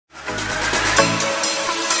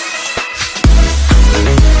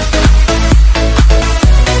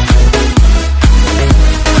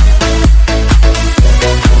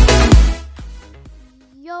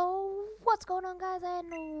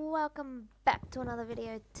back to another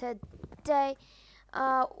video today.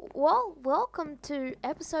 Well, welcome to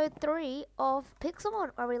episode 3 of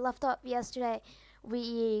PIXELMON, where we left up yesterday.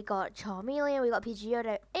 We got Charmeleon, we got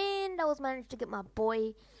Pidgeotto, and I was managed to get my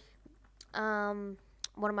boy, one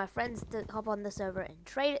of my friends to hop on the server and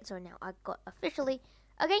trade it. So now I got officially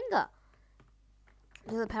a Gengar.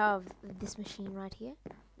 With the power of this machine right here.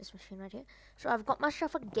 So I've got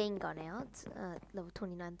myself a Gengar now. It's level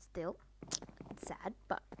 29 still. It's sad,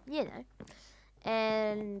 but you know.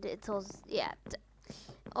 And it's also, yeah.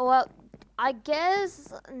 Oh well, I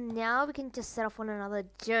guess now we can just set off on another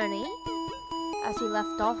journey as we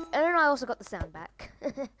left off. And then I also got the sound back. I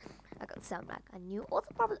got the sound back. I knew all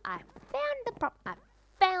the problem. I found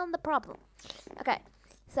the problem. Okay,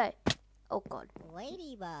 so, oh god.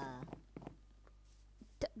 Ladybug.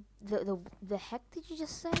 The heck did you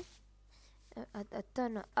just say? I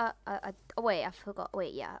don't know. Oh, wait, I forgot.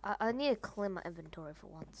 Wait, yeah. I need to clear my inventory for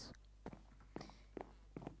once.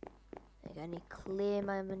 I need to clear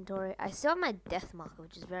my inventory. I still have my death marker,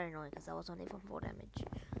 which is very annoying because that was only for 4 damage. So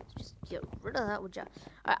just get rid of that, would ya?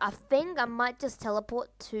 Alright, I think I might just teleport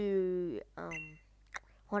to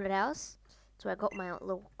Haunted House. So I got my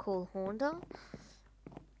little cool Haunter.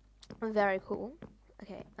 Very cool.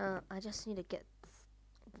 Okay, I just need to get...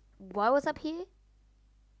 Why was up here?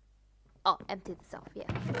 Oh, empty the stuff,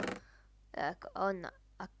 yeah. Oh no,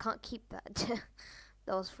 I can't keep that.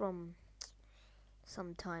 That was from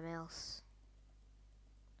some time else.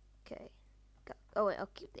 Okay. Oh wait, I'll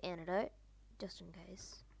keep the antidote, just in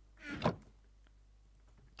case.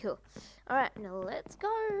 Cool. Alright, now let's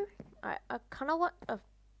go. Alright, I kinda want a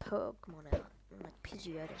Pokemon out. Like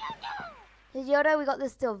Pidgeotto. Pidgeotto, we got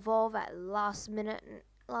this to evolve at last minute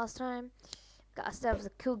last time. Got ourselves a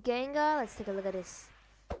cool Gengar. Let's take a look at this.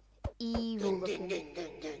 Evil looking.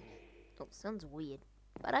 Oh, sounds weird.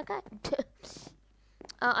 But okay.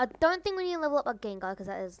 I don't think we need to level up our Gengar because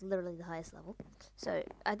that is literally the highest level. So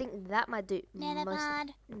I think that might do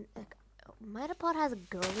Metapod. Metapod has a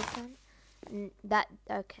girly sound. That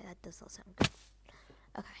okay, that does not sound good.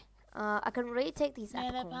 Okay. I can retake these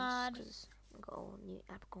apricorns because I got all new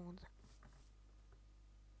apricorns.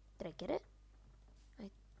 Did I get it? I'm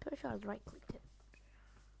pretty sure I right clicked it.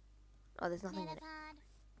 Oh, there's nothing in it.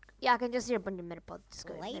 Yeah, I can just hear a bunch of Metapods. Just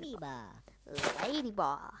go Ladybug.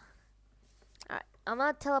 Ladybug. Alright, I'm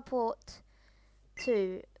gonna teleport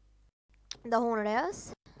to the Haunted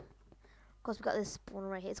House. Of course, we got this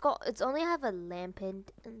spawner right here. It's only have a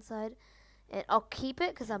Lampent inside, and I'll keep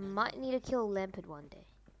it because I might need to kill Lampent one day.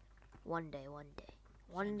 One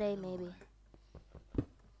day maybe.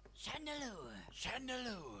 Chandelure.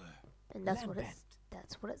 And that's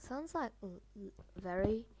what it sounds like.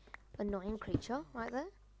 Very annoying creature right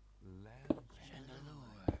there.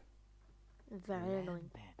 Very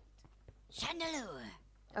annoying. Chandelure.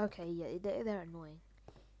 Okay, yeah, they're annoying.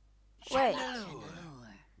 Wait,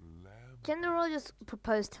 General just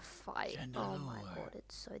proposed to fight. Oh my god,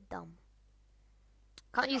 it's so dumb.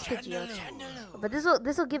 Can't use Pidgeotto, but this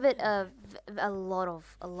will give it a lot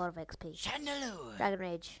of XP. Dragon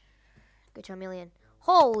Rage, good Charmeleon.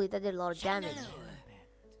 Holy, that did a lot of damage.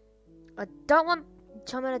 I don't want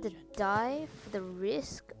Charmander to die for the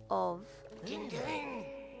risk of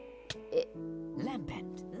it.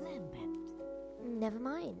 Lampent. Never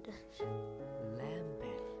mind.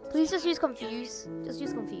 Please just use Confuse. Just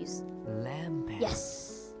use Confuse. Lampent.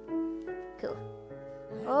 Yes. Cool.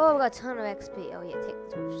 Oh, we got a ton of XP. Oh yeah, take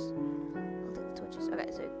the torches. I'll take the torches.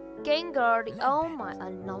 Okay, so Gengar. Oh my,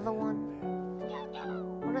 another one.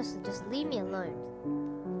 Honestly, just leave me alone.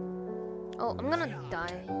 Oh, I'm gonna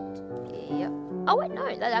die. Yep. Oh wait, no,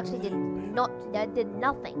 that actually did not. That did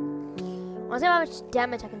nothing. I want to see how much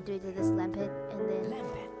damage I can do to this Lampent, and then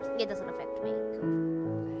it doesn't affect me.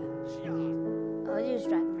 Cool. I'll use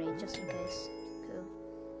Dragon Rage just in case. Cool.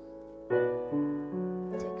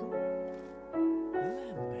 Take him.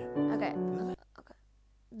 Okay.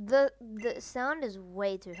 The sound is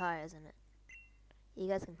way too high, isn't it? You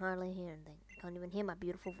guys can hardly hear anything. You can't even hear my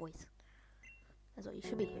beautiful voice. That's what you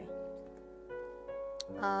should be hearing.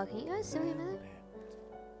 Can you guys still hear me there?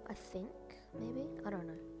 I think, maybe? I don't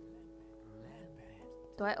know.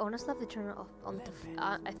 Do I honestly have to turn it off on to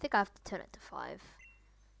I think I have to turn it to 5.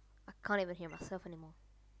 I can't even hear myself anymore.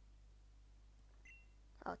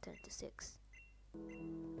 I'll turn it to 6.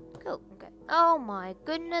 Cool, okay. Oh my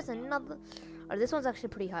goodness, another... Oh, this one's actually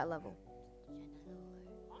pretty high level.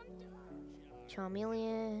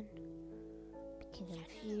 Charmeleon. Can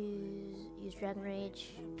confuse. Use Dragon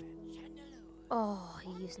Rage. Oh,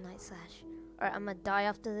 he used Night Slash. Alright, I'm gonna die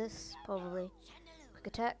after this, probably. Quick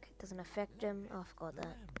attack, doesn't affect him. Oh, I forgot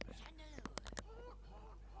that.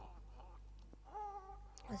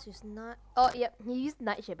 Let's just not. Oh, yep. He used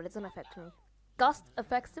nightshade, but it doesn't affect me. Gust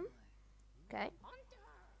affects him. Okay.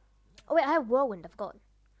 Oh wait, I have whirlwind. I forgot.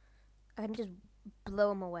 I can just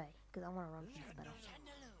blow him away because I want to run better.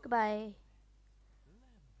 Goodbye.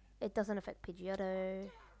 It doesn't affect Pidgeotto,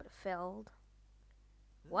 but it failed.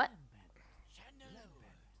 What?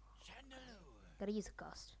 Gotta use a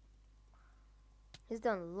gust. He's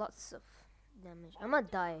done lots of damage. I'm gonna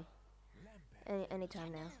die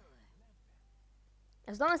anytime now.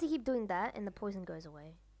 As long as he keep doing that and the poison goes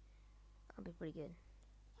away, I'll be pretty good.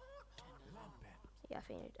 Yeah, I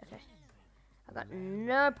fainted. Okay. I got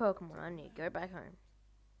no Pokemon. I need to go back home.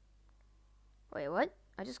 Wait, what?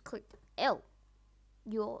 I just clicked L.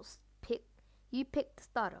 You picked the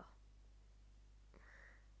starter.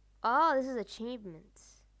 Ah, this is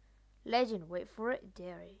achievements. Legend, wait for it,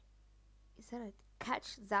 Dairy. Is that a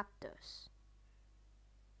catch Zapdos?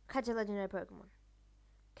 Catch a legendary Pokemon.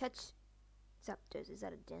 Catch Zapdos, is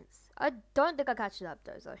that a dance? I don't think I catch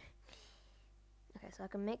Zapdos though. Okay, so I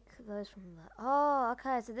can make those from that. Oh,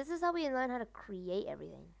 okay, so this is how we learn how to create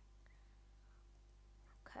everything.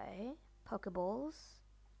 Okay, Pokeballs.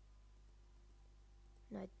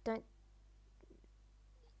 No, I don't.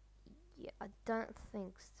 Yeah, I don't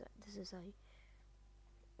think so. This is how.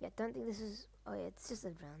 Yeah, I don't think this is. Oh yeah, it's just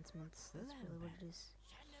advancements. That's really what it is.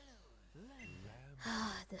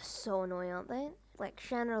 They're so annoying, aren't they? Like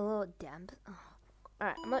Shannon, a little damp. Oh.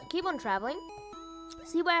 Alright, I'm gonna keep on traveling.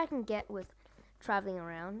 See where I can get with traveling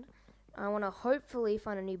around. I want to hopefully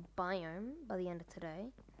find a new biome by the end of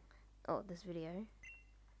today. Oh, this video.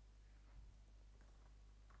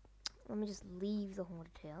 Let me just leave the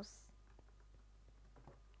haunted house.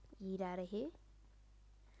 Get out of here.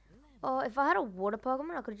 Oh, if I had a water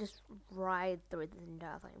Pokemon, I could just ride through the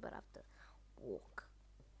entire thing, but I have to walk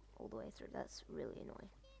all the way through. That's really annoying.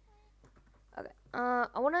 Okay,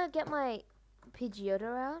 I want to get my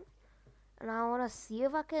Pidgeotto out, and I want to see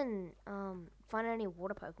if I can find any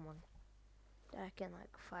water Pokemon that I can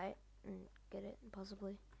like fight and get it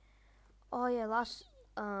possibly. Oh yeah,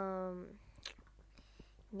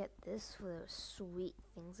 get this for the sweet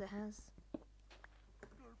things it has.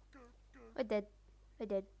 I did.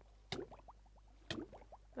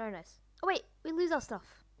 Very nice. Oh wait, we lose our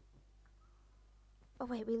stuff.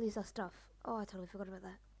 Oh I totally forgot about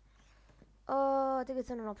that. Oh, I think it's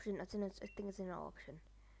in an option. I think it's in an option.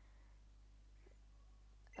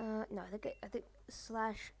 No, I think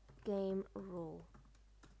slash game rule.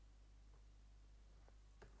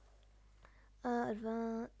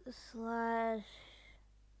 Advanced slash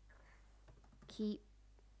keep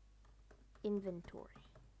inventory.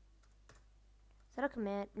 Is that a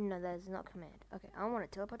command? No, that is not a command. Okay, I want to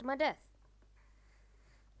teleport to my death.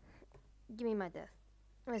 Give me my death.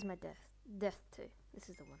 Where's my death? Death 2. This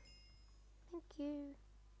is the one. Thank you.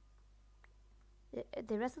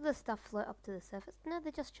 The rest of the stuff float up to the surface. No,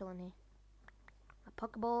 they're just chilling here. My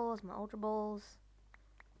Pokeballs, my Ultra Balls,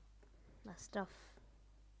 my stuff,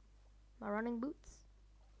 my running boots,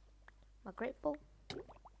 my Great Ball.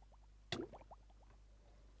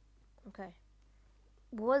 Okay.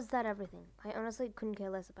 Was that everything? I honestly couldn't care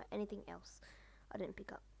less about anything else I didn't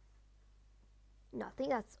pick up. No, I think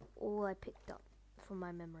that's all I picked up from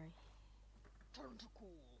my memory.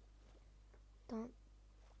 Don't.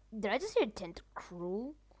 Did I just hear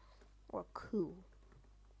Tentacruel? Or cool?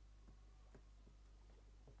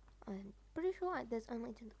 I'm pretty sure there's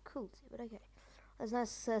only Tentacruels here, but okay. There's a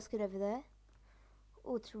nice Surskit over there.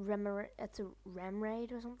 Oh, it's a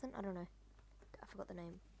Ramraid or something? I don't know. I forgot the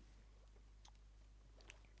name.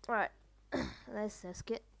 Alright. There's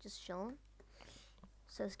Surskit, just chilling.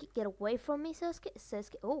 Surskit, get away from me,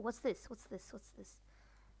 Surskit. Oh, what's this?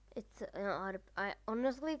 It's I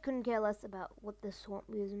honestly couldn't care less about what the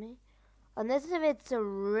swamp gives me. Unless if it's a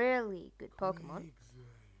really good Pokemon.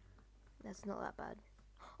 That's not that bad.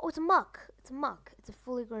 Oh, it's a muck. It's a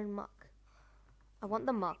fully grown muck. I want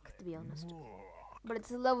the muck, to be honest. But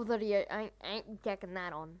it's a level 38. I ain't checking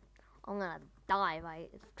that on. I'm gonna die if I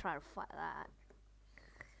try to fight that.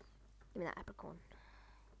 Give me that apricorn.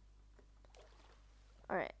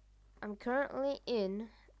 Alright. I'm currently in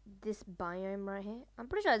this biome right here. I'm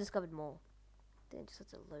pretty sure I discovered more. Then it just has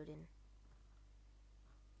to load in.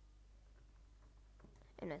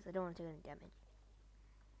 Anyways, I don't want to take any damage.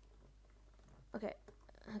 Okay.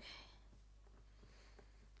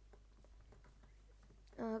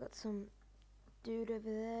 Oh, I got some dude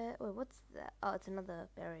over there. Wait, what's that? Oh, it's another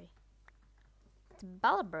berry. It's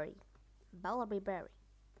Balaberry. Balaberry berry.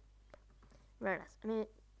 Very nice. I mean,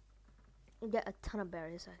 you get a ton of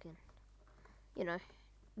berries so I can, you know,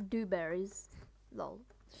 do berries. Lol.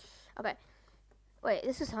 Okay. Wait,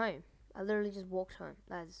 this is home. I literally just walked home.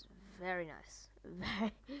 That's Very nice.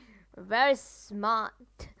 Very smart.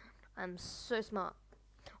 I'm so smart.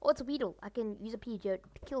 Oh, it's a Weedle. I can use a Pidgeot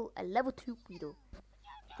to kill a level 2 Weedle.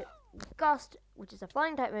 The Gust, which is a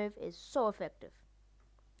flying type move, is so effective.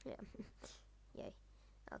 Yeah. Yay.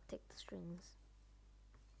 I'll take the strings.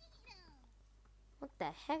 What the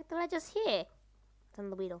heck did I just hear? It's on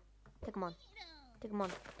the Weedle. Take him on. Take him on.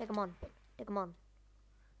 Take him on. Take him on.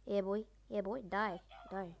 Yeah, boy. Yeah, boy. Die.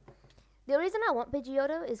 Die. The reason I want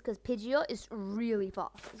Pidgeotto is because Pidgeot is really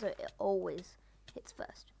fast, so it always hits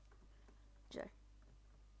first. So,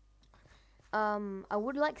 I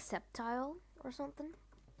would like Sceptile or something,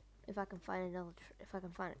 if I can find another. If I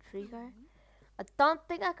can find a Trico. I don't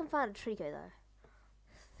think I can find a Trico though.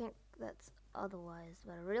 I think that's otherwise,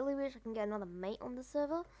 but I really wish I can get another mate on the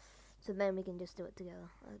server, so then we can just do it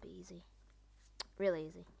together. That'd be easy, really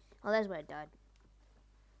easy. Oh, that's where I died.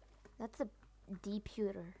 That's a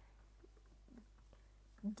Deputer.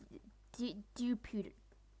 Jupiter.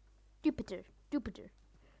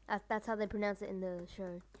 That's how they pronounce it in the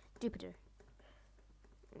show. Jupiter.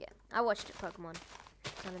 Yeah, I watched it, Pokemon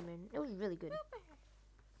Sun and Moon. It was really good,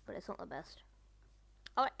 but it's not the best.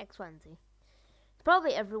 I like X, Y, and Z. It's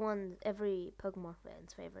probably every Pokemon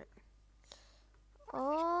fan's favorite.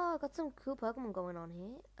 Oh, I got some cool Pokemon going on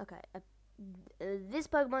here. Okay, this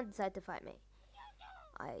Pokemon decided to fight me.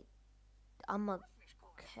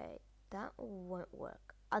 Okay, that won't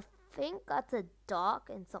work. I think that's a dark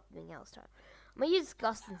and something else type. I'm gonna use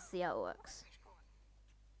Gust and see how it works.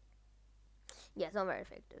 Yeah, it's not very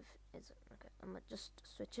effective, is it? Okay, I'm gonna just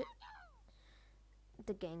switch it.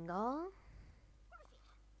 The Gengar.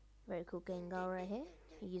 Very cool Gengar right here.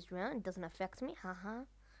 Used round, it doesn't affect me, haha.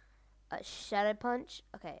 Shadow Punch.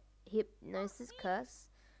 Okay, Hypnosis, Curse,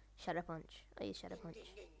 Shadow Punch. I use Shadow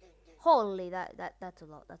Punch. Holy, that's a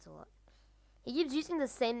lot, that's a lot. He keeps using the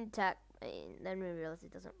same attack, and then we realize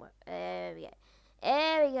it doesn't work. There we go.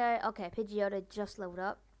 There we go. Okay, Pidgeotto just leveled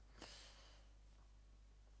up.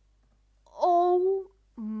 Oh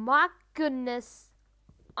my goodness.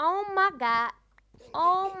 Oh my god.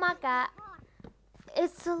 Oh my god.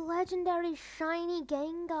 It's a legendary shiny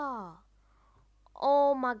Gengar.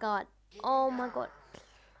 Oh my god. Oh my god.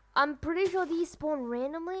 I'm pretty sure these spawn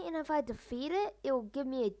randomly, and if I defeat it, it will give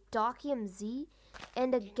me a Darkium Z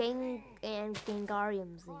and a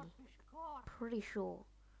Gengarium Z. Pretty sure.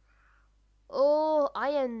 Oh, I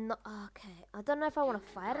am not. Okay, I don't know if I want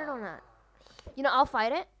to fight it or not. You know, I'll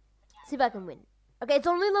fight it. See if I can win. Okay, it's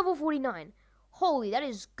only level 49. Holy, that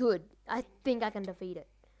is good. I think I can defeat it.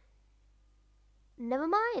 Never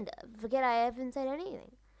mind. Forget I haven't said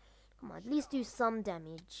anything. Come on, at least do some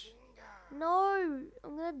damage. No,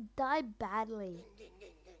 I'm gonna die badly. I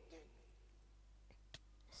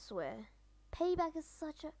swear. Payback is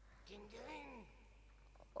such a...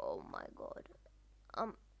 Oh my god.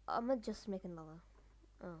 I'm gonna just make another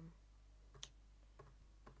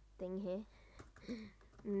thing here.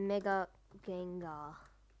 Mega Gengar.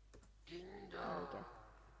 There we go.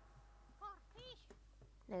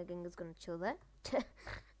 Mega Gengar's gonna chill there.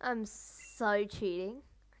 I'm so cheating.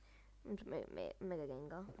 I'm just Mega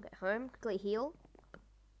Gengar. Okay, home. Quickly heal.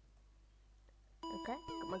 Okay,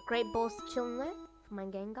 got my Great Balls chilling there for my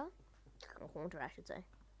Gengar. Haunter, I should say.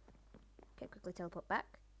 Okay, quickly teleport back.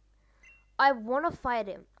 I want to fight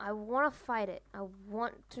him. I want to fight it. I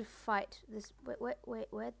want to fight this. Wait.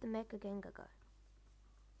 Where'd the Mega Gengar go?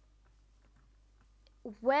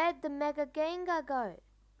 Where'd the Mega Gengar go?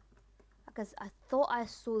 Because I thought I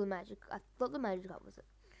saw the magic. I thought the magic up was it.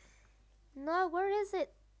 No, where is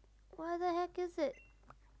it? Where the heck is it?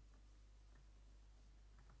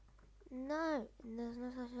 No, there's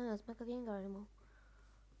no such thing as Mega Gengar anymore.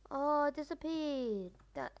 Oh, it disappeared.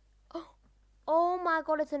 That. Oh my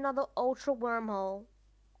god, it's another ultra wormhole.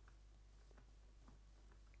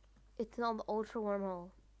 It's another ultra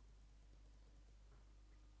wormhole.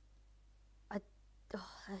 Oh,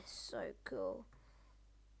 that is so cool.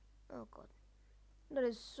 Oh god. That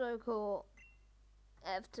is so cool.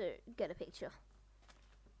 I have to get a picture.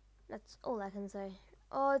 That's all I can say.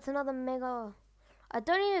 Oh, it's another Mega. I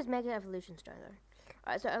don't need his Mega Evolution Stone though.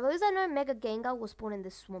 Alright, so at least I know Mega Gengar will spawn in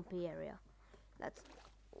this swampy area. That's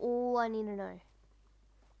all I need to know.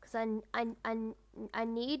 Because I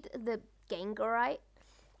need the Gengarite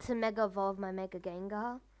to Mega Evolve my Mega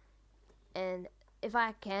Gengar. And if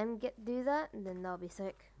I can do that, then that'll be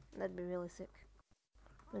sick. That'd be really sick.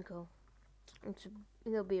 Really cool.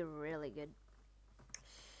 It'll be really good.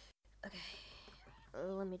 Okay.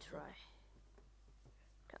 Let me try.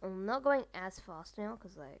 Okay, I'm not going as fast now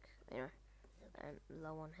because, like, you know, I'm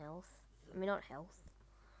low on health. I mean, not health.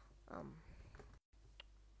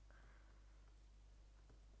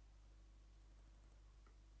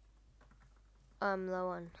 I'm low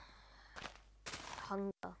on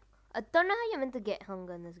hunger. I don't know how you're meant to get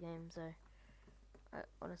hunger in this game, so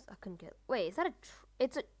honestly, I couldn't get. Wait, is that a?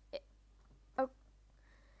 It's a.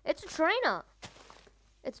 It's a trainer.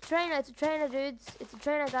 It's a trainer. It's a trainer, dudes. It's a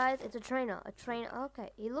trainer, guys. It's a trainer. A trainer. Okay,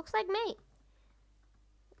 he looks like me.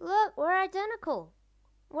 Look, we're identical.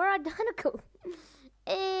 We're identical.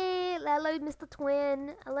 Hey, hello, Mr.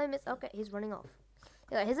 Twin. Hello, Miss. Okay, he's running off.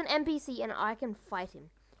 Yeah, he's an NPC, and I can fight him,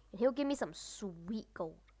 and he'll give me some sweet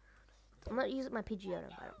gold. I'm not using my Pidgeotto.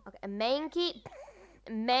 Okay, a main key.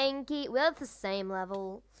 We're at the same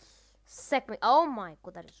level. Second. Oh my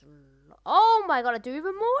god, that is. Oh my god, I do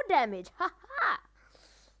even more damage. Ha ha.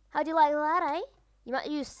 How do you like that, eh? You might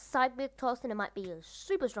use Psychic Toss, and it might be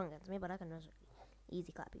super strong against me, but I can just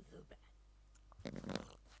easy clappy.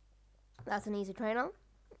 That's an easy trainer.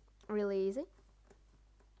 Really easy.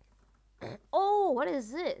 Oh, what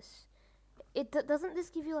is this? Doesn't this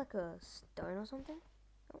give you like a stone or something?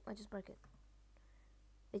 Oh, I just broke it.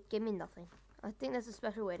 It gave me nothing. I think there's a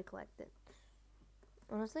special way to collect it.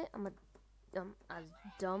 Honestly, I'm as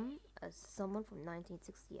dumb as someone from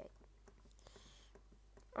 1968.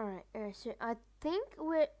 Alright, so I think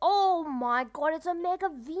we're... Oh my god, it's a Mega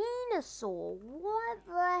Venusaur! What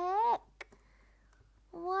the heck?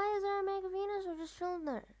 Why is there a Mega Venusaur just chilling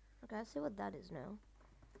there? Okay, I see what that is now.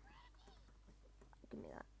 Give me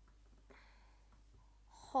that.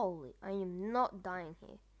 Holy, I am not dying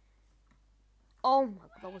here. Oh my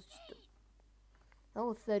god, that was just... That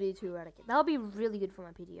was 32 Eradicate. That would be really good for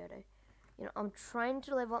my Pidgeotto. You know, I'm trying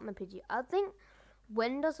to level up my Pidgey. I think,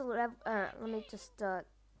 when does it level... let me just...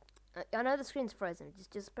 I know the screen's frozen.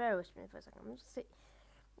 Just bear with me for a second. Let me just see.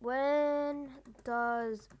 When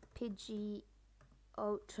does Pidgeotto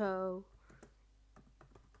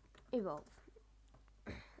evolve?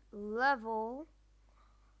 Level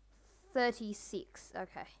 36.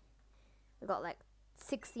 Okay. We've got like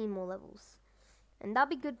 16 more levels. And that'll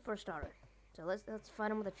be good for a starter. So let's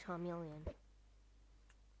fight him with a Charmeleon.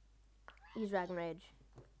 Use Dragon Rage.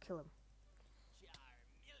 Kill him.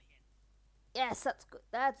 Yes, that's good.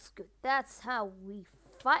 That's good. That's how we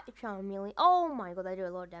fight Charmeleon. Oh my god, they do a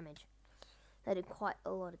lot of damage. They do quite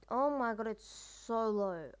a lot of... Oh my god, it's so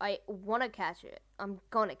low. I want to catch it. I'm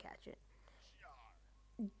gonna catch it.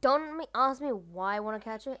 Don't ask me why I want to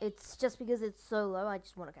catch it. It's just because it's so low, I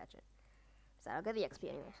just want to catch it. So I'll get the XP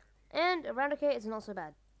anyway. And Eradicate is not so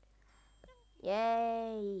bad.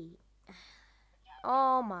 Yay.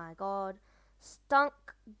 Oh my god. Stunk.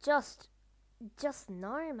 Just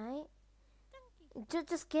no, mate.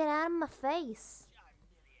 Just get out of my face.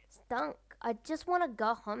 Stunk. I just want to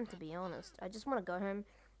go home, to be honest. I just want to go home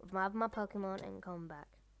with my Pokemon and come back.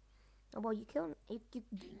 Oh, well, you killed me.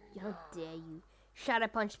 How dare you. Shadow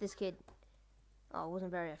Punch this kid. Oh, it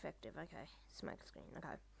wasn't very effective. Okay. Smack screen.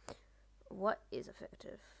 Okay. What is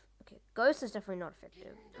effective? Okay. Ghost is definitely not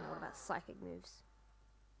effective. And what about Psychic moves?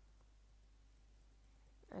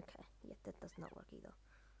 Okay. Yeah, that does not work either.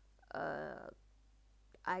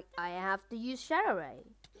 I have to use Shadow Ray.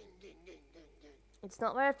 It's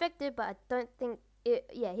not very effective, but I don't think it...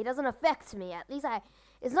 Yeah, he doesn't affect me. At least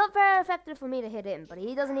it's not very effective for me to hit him, but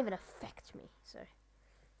he doesn't even affect me, so...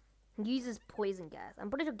 He uses poison gas.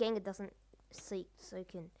 I'm pretty sure Gengar doesn't seek, so he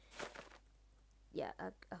can... Yeah,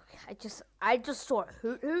 okay. I just saw a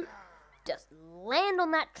Hoot just land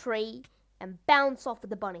on that tree and bounce off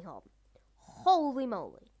with the bunny hop. Holy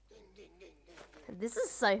moly. This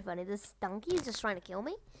is so funny. This Stunky is just trying to kill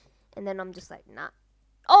me. And then I'm just like, nah.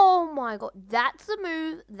 Oh my god. That's a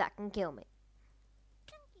move that can kill me.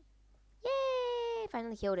 Yay!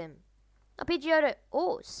 Finally killed him. A Pidgeotto.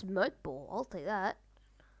 Oh, Smoke Ball. I'll take that.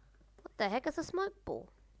 What the heck is a Smoke Ball?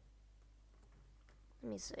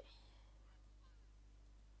 Let me see.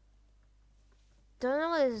 Don't know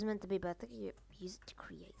what this is meant to be, but I think you use it to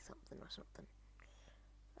create something or something.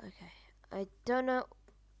 Okay. I don't know.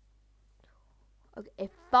 Okay,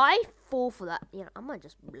 if I fall for that, you know, I might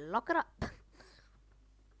just block it up.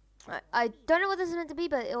 I don't know what this is meant to be,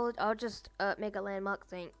 but I'll just make a landmark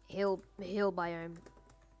saying hill biome.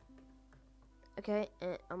 Okay,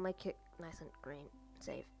 and I'll make it nice and green.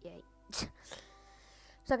 Save, yay.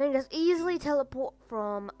 So I can just easily teleport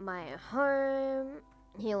from my home,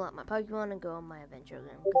 heal up my Pokemon, and go on my adventure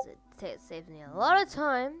again, because it saves me a lot of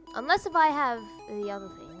time. Unless if I have the other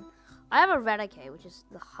thing. I have Eradicate, which is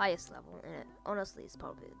the highest level, and it honestly is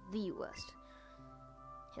probably the worst.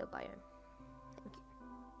 Hill biome. Thank you.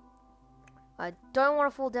 I don't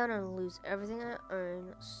want to fall down and lose everything I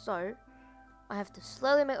own, so I have to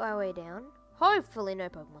slowly make my way down. Hopefully no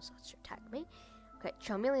Pokemon starts to attack me. Okay,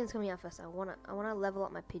 Charmeleon's coming out first. I wanna level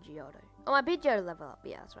up my Pidgeotto. Oh, my Pidgeotto level up.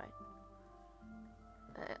 Yeah, that's right.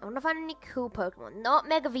 I want to find any cool Pokemon. Not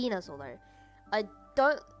Mega Venusaur though. I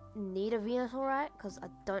don't need a Venusaur, right? Because I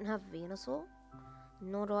don't have Venusaur.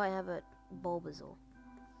 Nor do I have a Bulbasaur.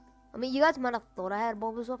 I mean, you guys might have thought I had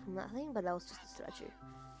Bulbasaur from that thing, but that was just a statue.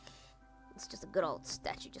 It's just a good old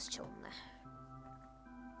statue just chilling there.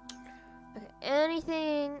 Okay,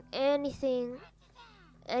 anything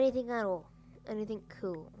at all. Anything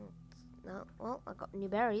cool. No, well, I got new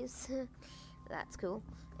berries. That's cool.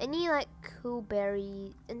 Any like cool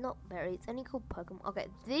berries, not berries, any cool Pokemon. Okay,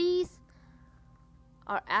 these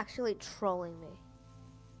are actually trolling me.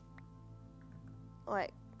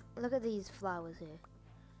 Like, look at these flowers here.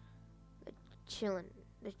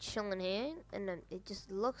 They're chilling here, and then it just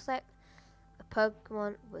looks like a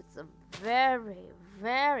Pokemon with some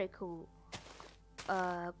very cool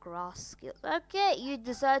grass skills. Okay, you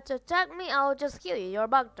decide to attack me, I'll just kill you. You're a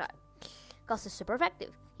bug type. Cause it's super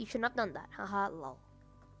effective. You shouldn't have done that. Haha, lol.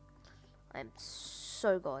 I'm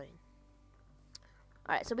so going.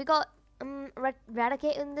 Alright, so we got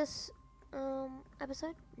Raticate in this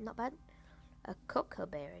episode. Not bad. A Cocoa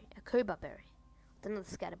Berry. A Kuba Berry. With another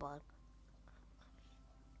Scatterbug.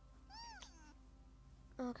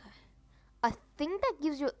 Okay. I think that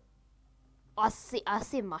gives you... I see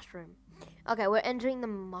a mushroom. Okay, we're entering the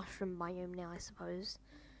mushroom biome now, I suppose.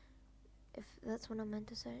 If that's what I meant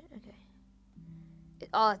to say. Okay.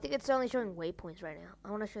 Oh, I think it's only showing waypoints right now.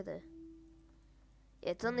 I want to show the...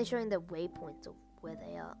 Yeah, it's only showing the waypoints of where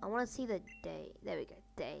they are. I want to see the day. There we go.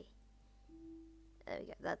 Day. There we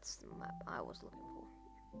go. That's the map I was looking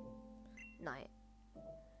for. Night.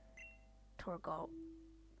 Torgal.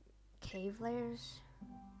 Cave layers.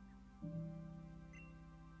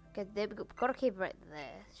 Okay, there we go. Got a cave right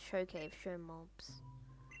there. Show cave, show mobs.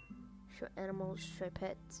 Show animals, show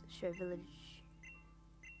pets, show village.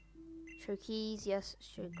 Show keys, yes.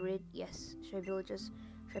 Show grid, yes. Show villages,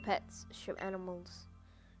 show pets, show animals,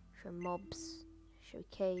 show mobs, show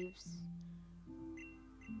caves.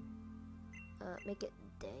 Make it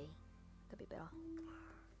day. That'd be better.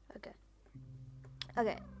 Okay.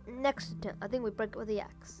 Okay, next attempt. I think we break it with the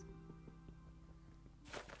axe.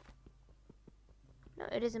 No,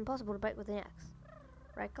 it is impossible to break with an axe.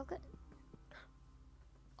 Right click it.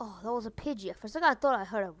 Oh, that was a Pidgey. For a second I thought I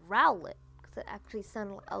heard a Rowlet. Because it actually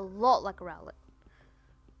sounded a lot like a Rowlet.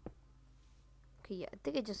 Okay, yeah, I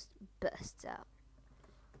think it just bursts out.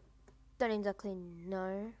 Don't exactly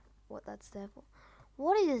know what that's there for.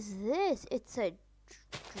 What is this? It's a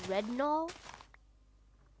Dreadnought?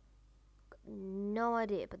 No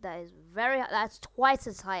idea, but that is very high. That's twice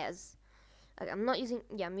as high as... Okay, I'm not using...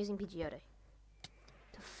 Yeah, I'm using Pidgeotto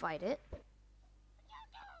to fight it.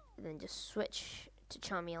 And then just switch to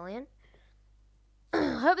Charmeleon.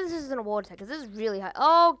 I hope this isn't a water type, because this is really high.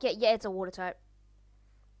 Oh, yeah, it's a water type.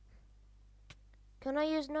 Can I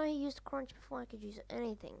use... No, he used Crunch before I could use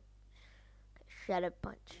anything. Okay, Shadow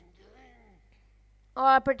Punch.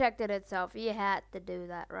 Oh, it protected itself. You had to do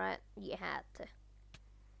that, right? You had to.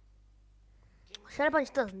 Shadow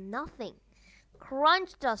Punch does nothing.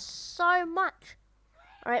 Crunch does so much.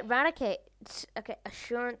 Alright, Raticate. Okay,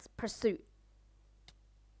 Assurance Pursuit.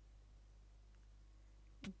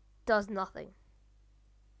 Does nothing.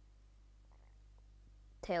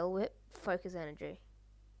 Tail Whip. Focus Energy.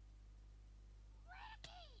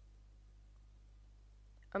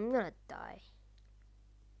 I'm gonna die.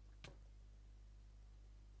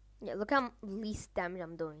 Yeah, look how least damage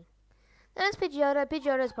I'm doing. And it's Pidgeotto.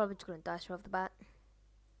 Pidgeotto is probably just gonna die straight off the bat.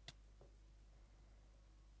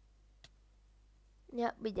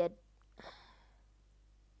 Yep, we did.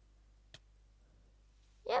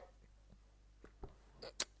 Yep.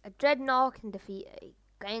 A Dreadnought can defeat a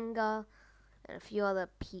Gengar and a few other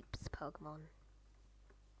peeps Pokemon.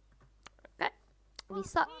 Okay. We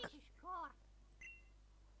suck.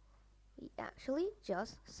 We actually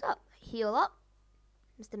just suck. Heal up.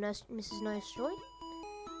 Mrs. Nose Joy.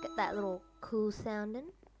 Get that little cool sounding.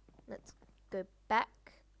 Let's go back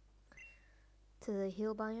to the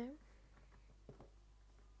hill biome.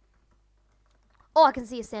 Oh, I can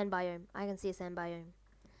see a sand biome. I can see a sand biome.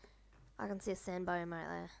 I can see a sand biome right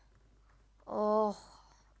there. Oh,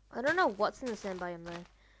 I don't know what's in the sand biome though.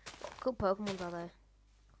 What cool Pokemons are there?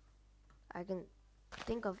 I can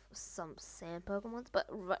think of some sand Pokemons, but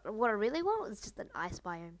what I really want is just an ice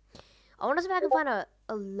biome. I want to see if I can find a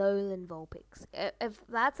lowland Vulpix. If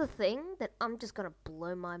that's a thing, then I'm just gonna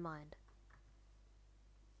blow my mind.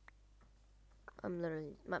 I'm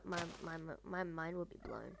literally my mind will be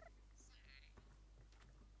blown.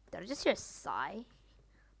 Did I just hear a sigh?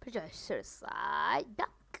 Pretty sure I heard a sigh.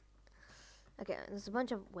 Duck. Okay, there's a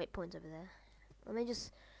bunch of waypoints over there. Let me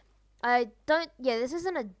just... I don't... Yeah, this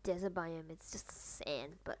isn't a desert biome. It's just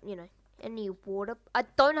sand. But, you know, Any water? I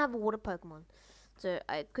don't have a water Pokemon, so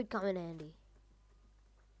it could come in handy.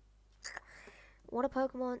 Water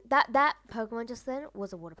Pokemon. That Pokemon just then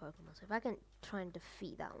was a water Pokemon. So if I can try and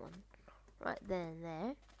defeat that one right then and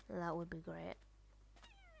there, that would be great.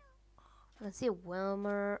 I can see a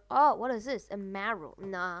Wilmer. Oh, what is this? A Marill.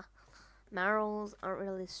 Nah, Marills aren't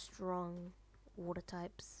really strong water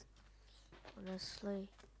types, honestly.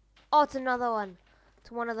 Oh, it's another one.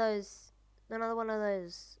 It's one of those. Another one of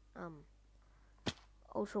those.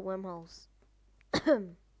 Ultra wormholes.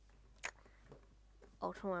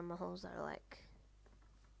 Ultra wormholes are like.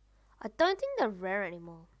 I don't think they're rare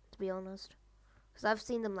anymore, to be honest, because I've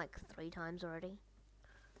seen them like 3 times already.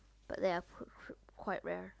 But they are quite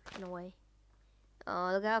rare in a way. Oh,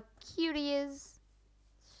 look how cute he is.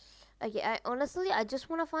 Okay, I just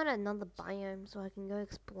want to find another biome so I can go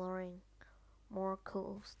exploring more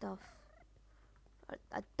cool stuff.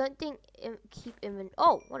 I don't think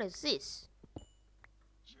Oh, what is this?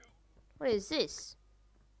 What is this?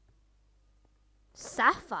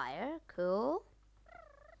 Sapphire, cool.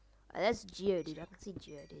 Oh, that's Geodude. I can see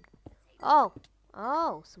Geodude.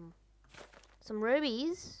 Oh, some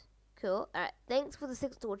rubies. Cool. Alright, thanks for the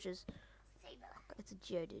 6 torches. It's a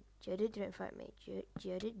Geodude. Geodude, don't fight me.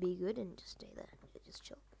 Geodude, be good and just stay there. Just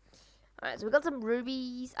chill. Alright, so we got some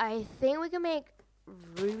rubies. I think we can make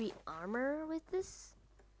ruby armor with this.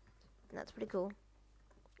 And that's pretty cool.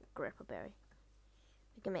 Grappa berry.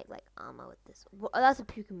 We can make like armor with this. Oh, that's a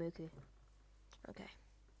Pukamuku. Okay.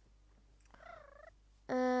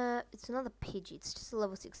 It's another Pidgey. It's just a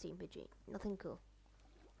level 16 Pidgey. Nothing cool.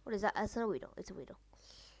 What is that? It's not a Weedle. It's a Weedle.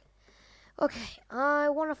 Okay, I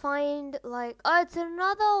want to find, like... Oh, it's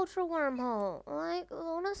another Ultra Wormhole. Like,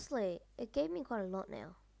 honestly, it gave me quite a lot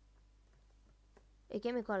now. It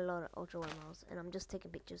gave me quite a lot of Ultra Wormholes. And I'm just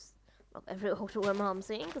taking pictures of every Ultra Wormhole I'm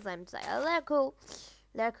seeing. Because I'm just like, oh, they're cool.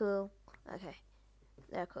 They're cool. Okay.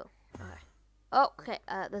 They're cool. Alright. Oh, okay.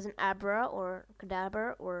 There's an Abra or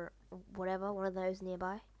Kadabra or whatever. One of those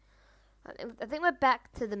nearby. I think we're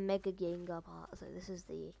back to the Mega Gengar part. So this is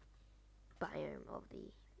the biome of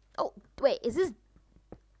the... Oh, wait, is this...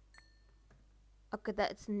 Okay,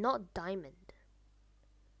 that's not diamond.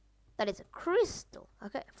 That is a crystal.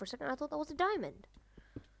 Okay, for a second I thought that was a diamond.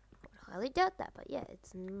 I would highly doubt that, but yeah,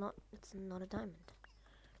 it's not a diamond.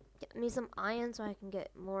 Get me some iron so I can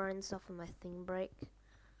get more iron stuff for my thing break.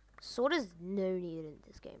 Sword is no needed in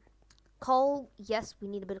this game. Coal, yes, we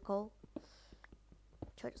need a bit of coal.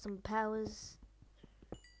 Charge some powers.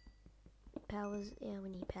 Powers, yeah, we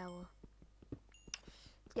need power.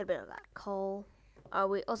 Let's get a bit of that coal. Oh,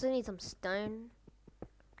 we also need some stone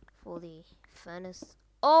for the furnace.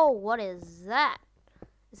 Oh, what is that?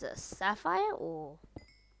 Is it a sapphire or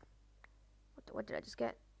what did I just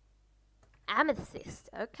get? Amethyst.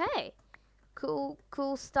 Okay, cool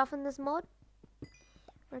stuff in this mod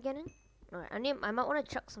we're getting. Alright, I might want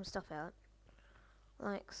to chuck some stuff out,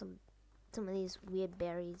 like some of these weird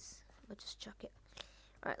berries. I'll just chuck it.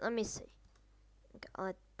 Alright, let me see. Okay,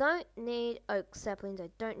 I don't need oak saplings. I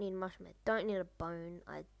don't need mushroom. I don't need a bone.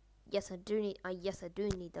 Yes, I do need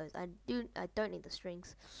those. I don't need the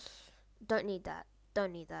strings. Don't need that.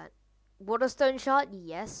 Don't need that. Waterstone shard.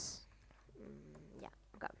 Yes. Yeah.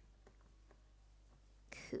 Okay.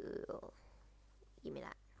 Cool. Give me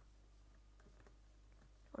that.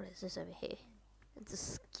 What is this over here? It's a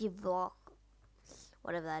skivlock.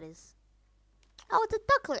 Whatever that is. Oh, it's a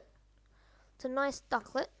ducklet. It's a nice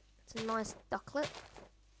ducklet. It's a nice ducklet.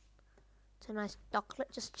 It's a nice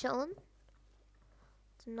ducklet just chilling.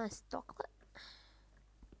 It's a nice ducklet.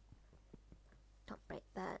 Don't break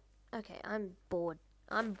that. Okay, I'm bored.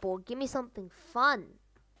 I'm bored. Give me something fun.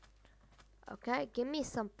 Okay, give me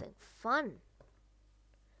something fun.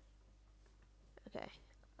 Okay.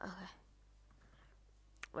 Okay.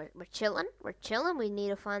 We're chilling. We're chilling. We need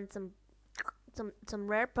to find some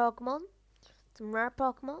rare Pokemon. Some rare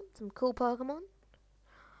Pokemon. Some cool Pokemon.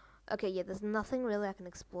 Okay, yeah, there's nothing really I can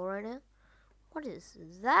explore right now. What is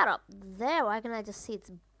that up there? Why can I just see its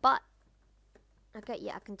butt? Okay,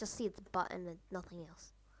 yeah, I can just see its butt and nothing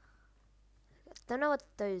else. Don't know what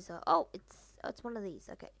those are. Oh, it's one of these.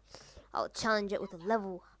 Okay, I'll challenge it with a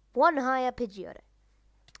level 1 higher Pidgeotto.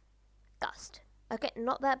 Dust. Okay,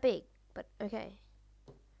 not that big, but okay.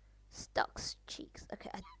 Stuck's cheeks. Okay,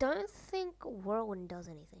 I don't think Whirlwind does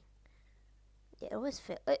anything. Yeah, it always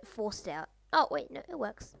it forced out. Oh wait, no, it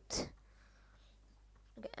works.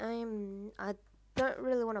 Okay, I don't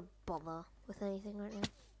really want to bother with anything right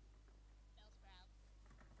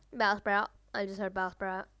now. Bellsprout. I just heard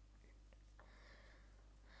Bellsprout.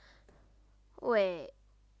 Wait.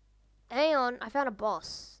 Hang on, I found a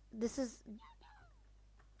boss. This is...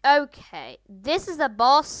 Okay, this is a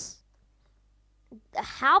boss.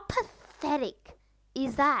 How pathetic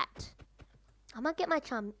is that? I'm gonna get my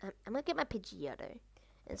Pidgeotto,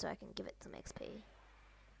 and so I can give it some XP.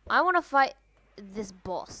 I want to fight this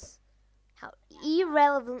boss. How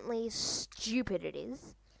irrelevantly stupid it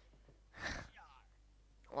is.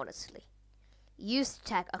 Honestly. Use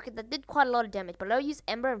attack. Okay, that did quite a lot of damage, but I'll use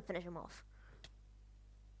Ember and finish him off.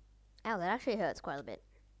 Ow, that actually hurts quite a bit.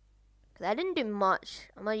 Because I didn't do much.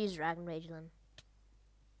 I'm gonna use Dragon Rage then.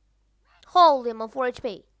 Holy, I'm on 4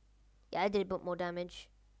 HP. Yeah, I did a bit more damage.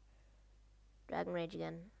 Dragon Rage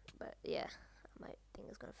again. But yeah, my thing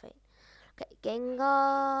is gonna faint. Okay,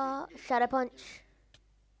 Gengar. Shadow Punch.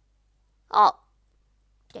 Oh!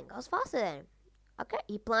 Gengar's faster than him. Okay,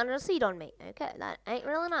 he planted a seed on me. Okay, that ain't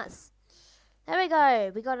really nice. There we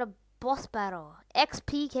go. We got a boss battle.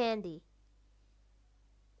 XP candy.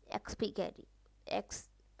 XP candy.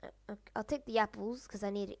 I'll take the apples because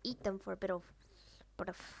I need to eat them for a bit of.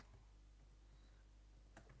 Give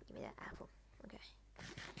me that apple. Okay.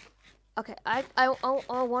 Okay. I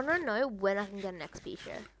want to know when I can get an XP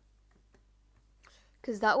share.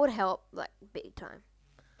 Because that would help like big time.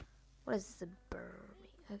 What is this? A burn?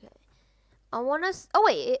 Okay. I want to. Oh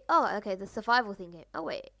wait. Oh okay. The survival thing game. Oh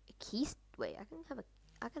wait. Wait. I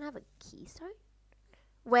can have a keystone.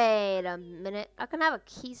 Wait a minute. I can have a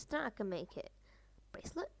keystone. I can make it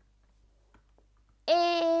bracelet.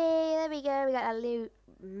 Hey, there we go. We got a new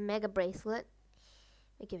mega bracelet.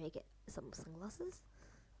 We can make it some sunglasses.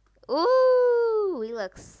 Ooh, we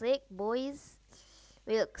look sick, boys.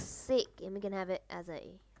 We look sick, and we can have it as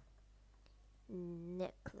a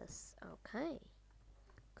necklace. Okay,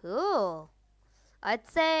 cool. I'd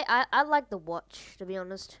say I like the watch, to be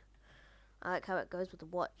honest. I like how it goes with the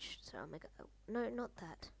watch, so I'll make it. Oh, no, not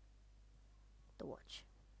that. The watch.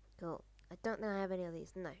 Cool. I don't think I have any of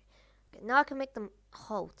these. No. Okay, now I can make them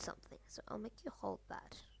hold something. So I'll make you hold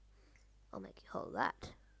that. I'll make you hold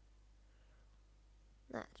that.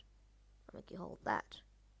 That. I'll make you hold that.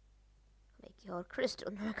 I'll make you hold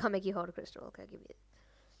crystal. No, I can't make you hold a crystal. Okay, I'll give you it.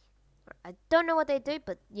 I don't know what they do,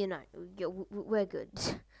 but you know, we're good.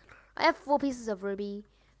 I have 4 pieces of ruby.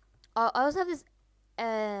 I also have this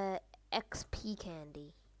XP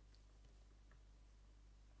candy.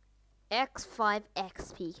 X5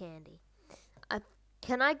 XP candy.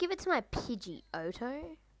 Can I give it to my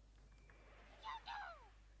Pidgeotto?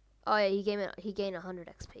 Oh yeah, he gained 100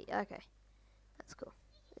 XP. Okay, that's cool.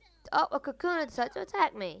 Oh, a Kakuna decided to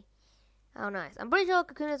attack me. Oh nice. I'm pretty sure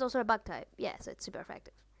Kakuna is also a bug type. Yeah, so it's super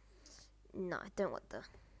effective. No, I don't want the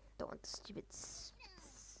stupid. It's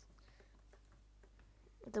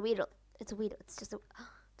a Weedle. It's a Weedle. It's just a.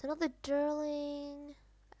 It's another Durling.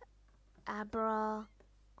 Abra.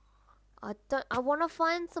 I want to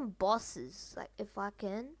find some bosses, like, if I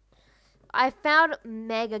can. I found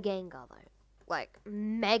Mega Gengar, though. Like,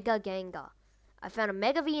 Mega Gengar. I found a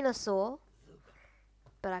Mega Venusaur,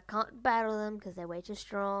 but I can't battle them because they're way too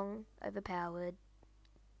strong, overpowered,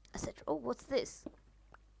 etc. Oh, what's this?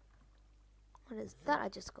 What is that I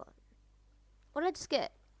just got? What did I just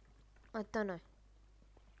get? I don't know.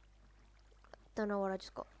 Don't know what I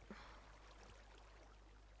just got.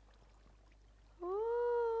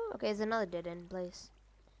 Okay, there's another dead end place.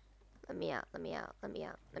 Let me out. Let me out. Let me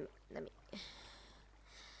out.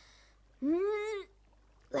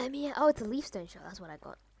 Let me out. Oh, it's a leaf stone shard. That's what I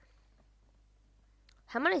got.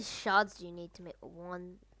 How many shards do you need to make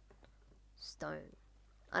 1 stone?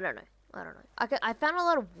 I don't know. I found a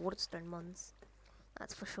lot of waterstone ones.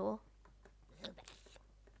 That's for sure.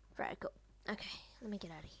 Very cool. Okay, let me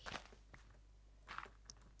get out of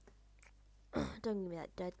here. Don't give me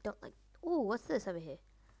that dirt. Don't like. Ooh, what's this over here?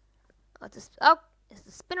 Oh, it's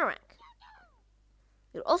the Spinarak.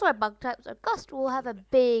 You're also a bug type, so Gust will have a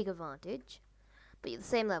big advantage. But you're the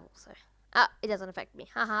same level, so. It doesn't affect me.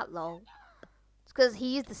 Haha, lol. It's because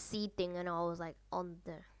he used the seed thing and I was like on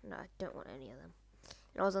the. No, I don't want any of them.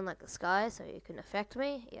 And I was on like the sky, so it couldn't affect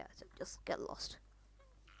me. Yeah, so just get lost.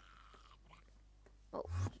 Oh.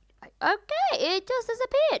 Okay, it just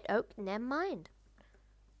disappeared. Oh, never mind.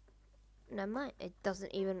 Never mind. It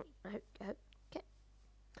doesn't even. Okay.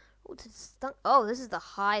 Oh, this is the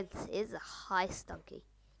high. This is a high stunky.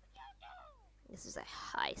 This is a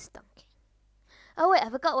high stunky. Oh wait, I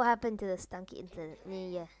forgot what happened to the stunky incident.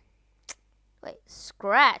 Yeah. Wait,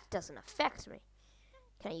 scratch doesn't affect me.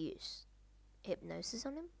 Can I use hypnosis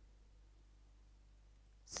on him?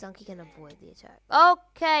 Stunky can avoid the attack.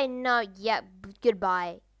 Okay, no, yeah,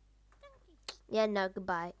 goodbye. Yeah, no,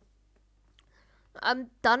 goodbye.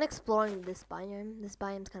 I'm done exploring this biome. This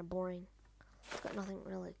biome's kind of boring. It's got nothing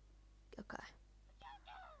really. Okay.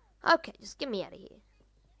 Okay, just get me out of here.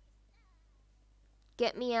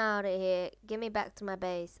 Get me out of here. Get me back to my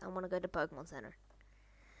base. I want to go to Pokemon Center.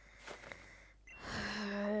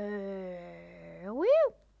 Woo!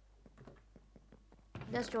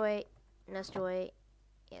 Destroy. Destroy.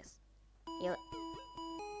 Yes. Heal it.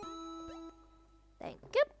 Thank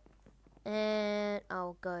you. And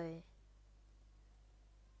I'll go.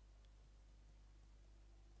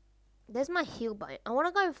 There's my heal biome. I want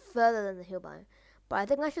to go further than the heal biome, but I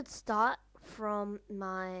think I should start from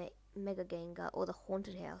my Mega Gengar or the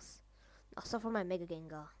haunted house. I'll start from my Mega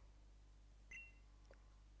Gengar.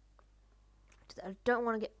 I don't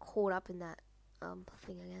want to get caught up in that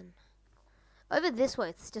thing again. Over this way,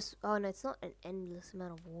 it's just... Oh, no, it's not an endless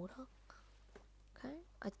amount of water. Okay.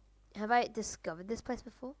 Have I discovered this place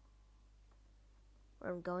before?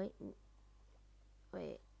 Where I'm going?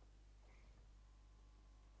 Wait.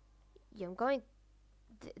 Yeah, I'm going...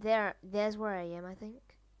 There's where I am, I think.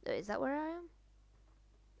 Is that where I am?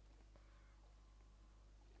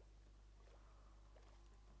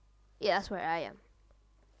 Yeah, that's where I am.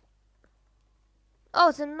 Oh,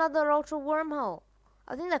 it's another ultra wormhole.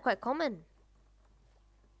 I think they're quite common.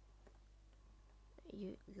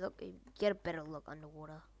 You get a better look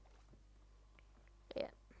underwater. Yeah,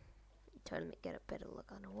 you totally get a better look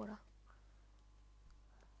underwater.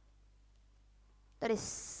 That is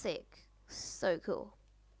sick. So cool.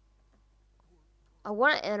 I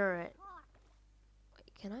want to enter it.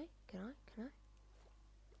 Wait, can I?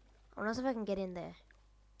 I want to see if I can get in there.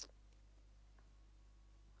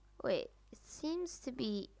 Wait, it seems to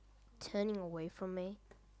be turning away from me.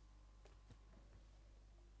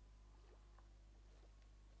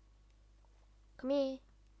 Come here.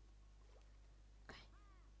 Okay.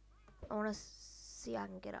 I want to see if I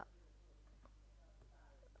can get up.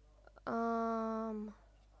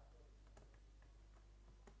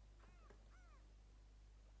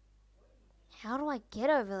 How do I get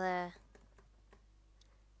over there?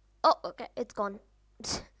 Oh, okay, it's gone.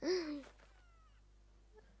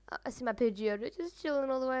 I see my Pidgeotto just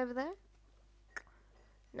chilling all the way over there.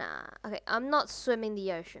 Nah, okay, I'm not swimming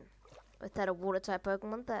the ocean without a water type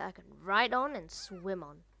Pokemon that I can ride on and swim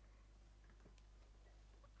on.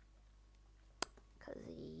 Cause,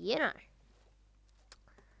 you know,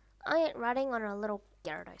 I ain't riding on a little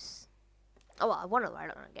Gyarados. Oh, well, I want to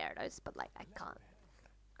ride on a Gyarados, but like, I can't.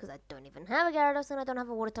 Because I don't even have a Gyarados and I don't have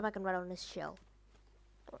a water type I can ride on this shell.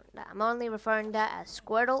 I'm only referring to that as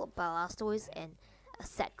Squirtle, Blastoise, and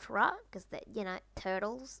etc. Because they're, you know,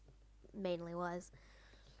 turtles, mainly wise.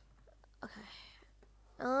 Okay.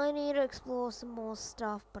 I need to explore some more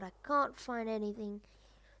stuff, but I can't find anything.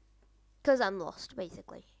 Because I'm lost,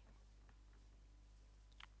 basically.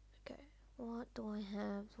 Okay. What do I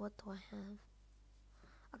have? What do I have?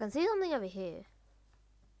 I can see something over here.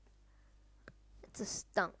 It's a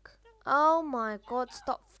stunk. Oh my god,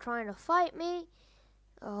 stop trying to fight me.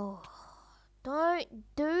 Oh, don't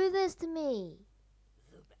do this to me.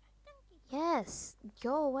 Yes,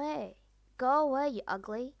 go away. Go away, you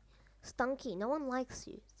ugly. Stunky, no one likes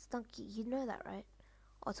you. Stunky, you know that, right?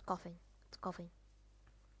 Oh, it's coughing. It's coughing.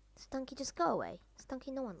 Stunky, just go away.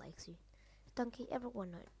 Stunky, no one likes you. Stunky,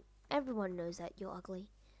 everyone knows that you're ugly.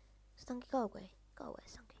 Stunky, go away. Go away,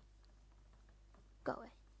 Stunky. Go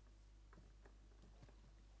away.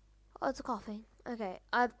 Oh, it's coughing. Okay,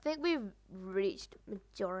 I think we've reached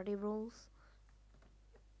majority rules.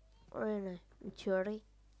 Or no, maturity.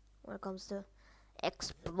 When it comes to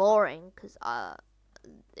exploring. Because,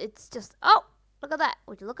 it's just... Oh! Look at that.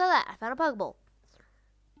 Would you look at that? I found a Pokeball.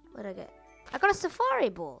 What did I get? I got a Safari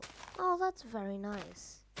Ball. Oh, that's very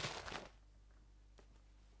nice.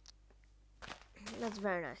 That's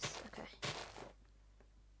very nice. Okay.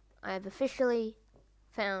 I have officially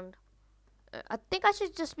found... I think I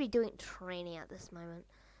should just be doing training at this moment.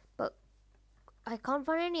 But I can't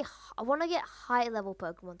find any... I want to get high level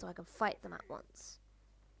Pokemon so I can fight them at once.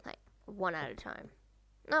 Like, one at a time.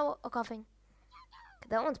 No, a coughing.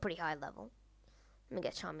 That one's pretty high level. Let me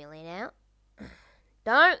get Charmeleon out.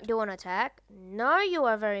 Don't do an attack. No, you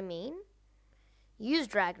are very mean. Use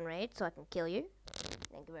Dragon Rage so I can kill you.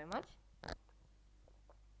 Thank you very much.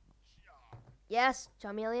 Yes,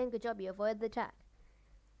 Charmeleon, good job. You avoided the attack.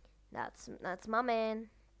 That's my man.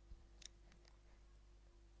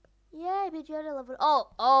 Yay, Pidgeotto level.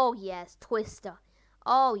 Oh yes, Twister.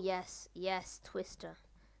 Oh yes, Twister.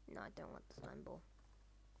 No, I don't want the slime ball.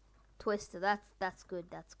 Twister, that's good.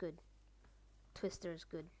 Twister is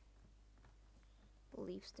good.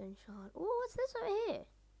 Leafstone shard. Oh, what's this over here?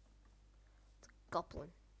 It's a goblin.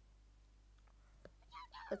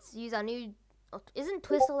 Let's use our new... Oh, isn't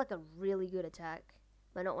Twister like a really good attack?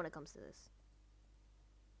 But not when it comes to this.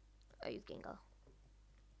 I use Gengar.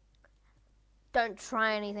 Don't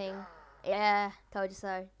try anything. Yeah, told you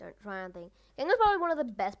so. Don't try anything. Gengar's probably one of the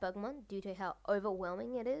best Pokemon due to how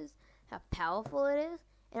overwhelming it is, how powerful it is,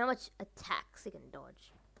 and how much attacks it can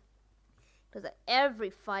dodge. Because like, every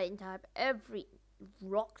fighting type, every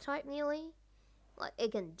rock type nearly, like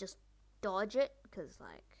it can just dodge it. Because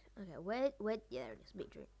like, okay, where, yeah, there it is,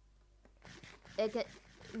 beetroot. It can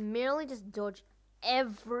merely just dodge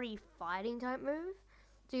every fighting type move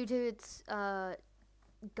due to its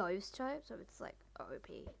ghost type, so it's like OP.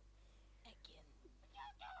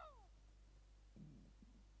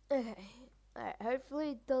 Okay, alright, hopefully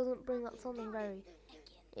it doesn't bring up something very...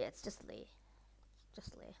 Yeah, it's just Lee.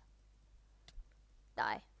 Just Lee.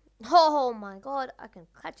 Die. Oh my god, I can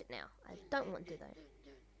catch it now. I don't want to though.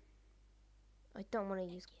 I don't want to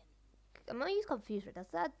use... I'm gonna use Confuse Ray. Does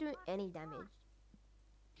that do any damage?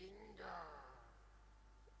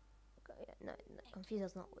 Okay, yeah, no, Confuse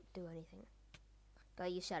does not do anything. Gotta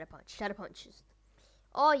use Shadow Punch. Shadow Punch is...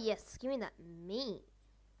 Oh yes, give me that meat.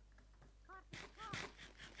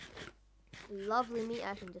 Lovely meat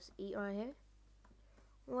I can just eat right here.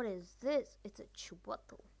 What is this? It's a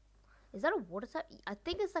Chewattle. Is that a water type? I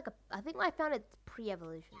think it's like a... I think I found it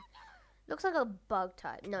pre-evolution. Looks like a bug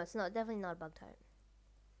type. No, it's not. Definitely not a bug type.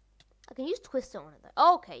 I can use Twister on it though.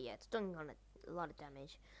 Oh, okay, yeah, it's doing on it a lot of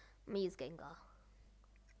damage. Let me use Gengar.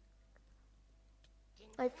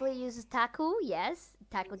 Hopefully it uses Tackle. Yes,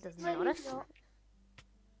 Tackle does not affect...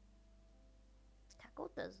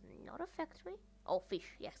 Tackle does not affect me. Oh,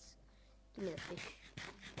 fish, yes. Give me the fish.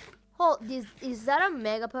 Oh, is that a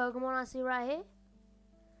Mega Pokemon I see right here?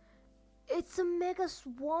 It's a Mega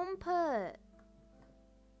Swampert.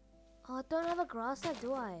 Oh, I don't have a grass type,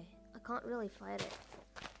 do I? I can't really fight it.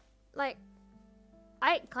 Like,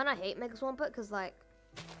 I kind of hate Mega Swampert because, like,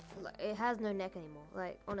 it has no neck anymore.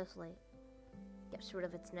 Like, honestly. Gets rid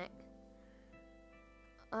of its neck.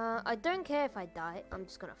 I don't care if I die. I'm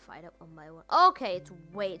just gonna fight it one by one. Okay, it's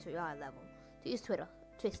way too high level to use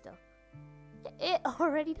Twister. It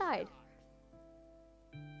already died.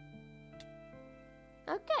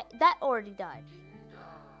 Okay, that already died.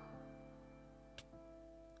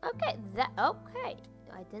 Okay, okay.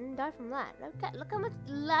 I didn't die from that. Okay, look how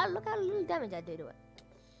little damage I do to it.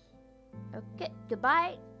 Okay,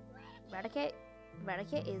 goodbye. Eradicate.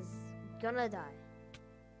 Eradicate is gonna die.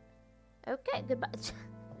 Okay, goodbye.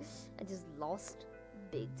 I just lost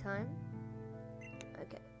big time.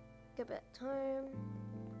 Okay, get back time.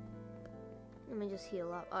 Let me just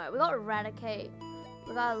heal up. Alright, we got Eradicate.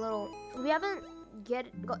 We got a little... We haven't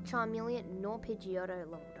got Charmeleon nor Pidgeotto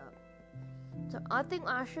leveled up. So I think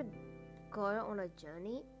I should go on a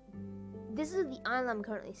journey. This is the island I'm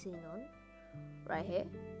currently sitting on. Right here.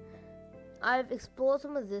 I've explored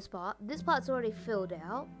some of this part. This part's already filled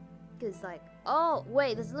out. Because like... Oh,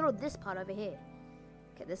 wait, there's a little this part over here.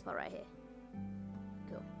 Okay, this part right here.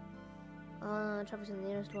 Cool. Travel to the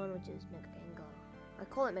nearest one, which is Mega Gengar. I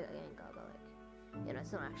call it Mega Gengar, but like... You know,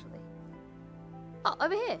 it's not actually. Oh,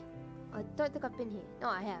 over here! I don't think I've been here. No,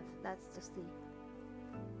 I have. That's just the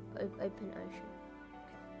open ocean. Okay.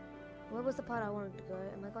 Where was the part I wanted to go?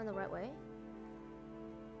 Am I going the right way?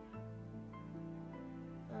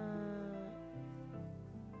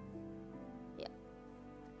 Yeah.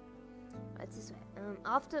 It's this way.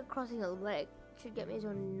 After crossing a lake, it should get me to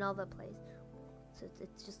another place. So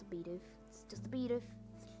it's just a Bidoof. It's just a Bidoof.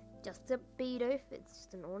 Just a Bidoof. It's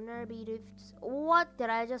just an ordinary Bidoof. What did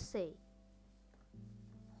I just see?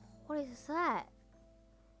 What is that?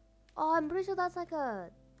 Oh, I'm pretty sure that's like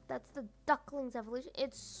that's the duckling's evolution.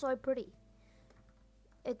 It's so pretty.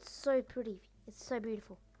 It's so pretty. It's so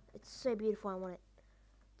beautiful. It's so beautiful. I want it.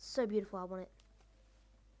 It's so beautiful. I want it.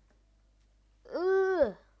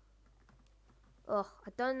 Ugh. Ugh.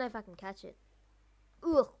 I don't know if I can catch it.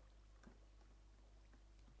 Ugh.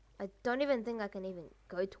 I don't even think I can even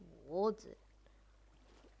go towards it.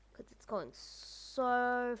 Because it's going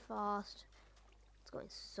so fast. It's going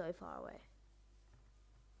so far away.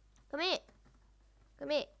 Come here. Come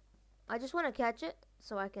here. I just want to catch it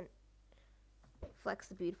so I can flex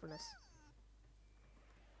the beautifulness.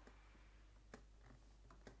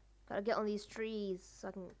 Gotta get on these trees so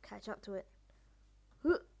I can catch up to it.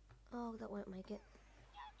 Oh, that won't make it.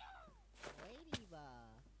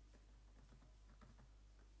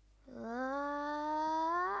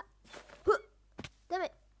 Damn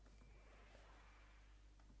it.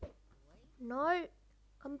 No.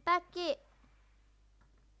 Come back here.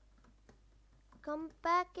 Come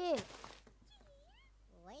back here.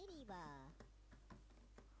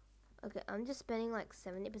 Okay, I'm just spending like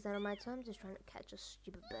 70% of my time just trying to catch a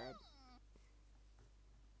stupid bird.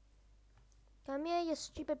 Come here, you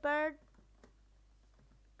stupid bird.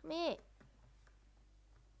 Come here.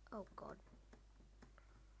 Oh, God.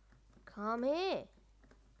 Come here.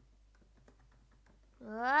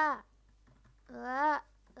 Ah. Ah.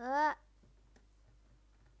 Ah.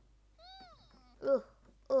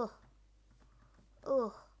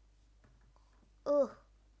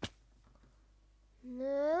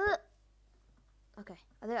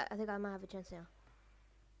 think I might have a chance now.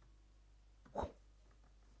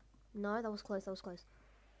 No, that was close. That was close.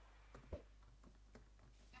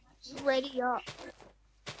 Ready up.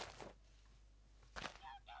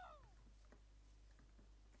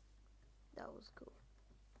 That was cool.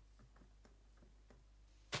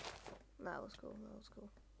 That was cool. That was cool.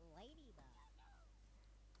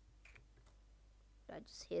 Did I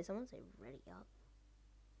just hear someone say ready up?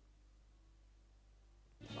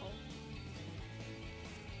 Oh.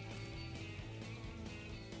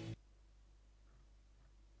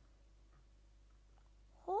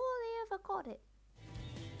 Holy, I forgot it.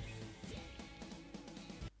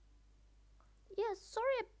 Yeah,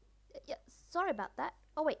 sorry about that.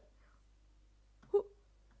 Oh wait. Whew.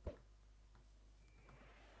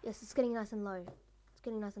 Yes, it's getting nice and low. It's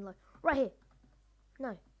getting nice and low. Right here.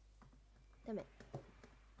 No. Damn it.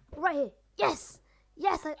 Right here. Yes!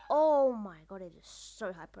 Yes! Oh my god, it is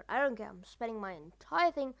so hyper. I don't care. I'm spending my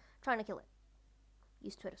entire thing trying to kill it.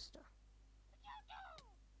 Use Twister.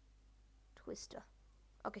 Twister.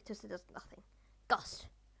 Okay, Twister does nothing. Gust.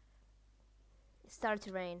 It started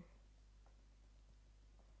to rain.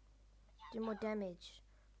 Do more damage.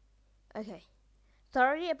 Okay.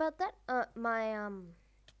 Sorry about that.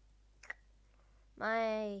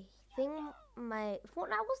 My Fortnite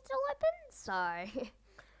was still open, so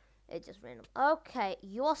it just random. Okay,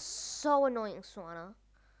 you're so annoying, Swanna.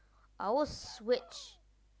 I will switch.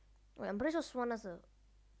 Wait, I'm pretty sure Swanna's a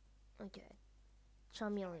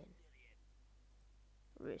Charmeleon.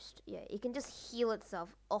 Roost. Yeah, it can just heal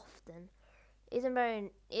itself often. Isn't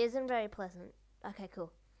very pleasant. Okay,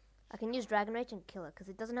 cool. I can use Dragon Rage and kill it because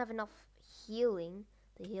it doesn't have enough healing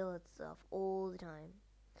to heal itself all the time.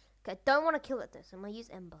 Okay, I don't want to kill it though, so I'm gonna use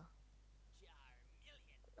Ember.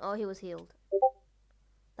 Oh, he was healed.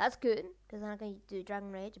 That's good because then I can do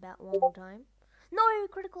Dragon Rage about one more time. No,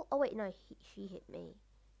 critical. Oh wait, no, she hit me.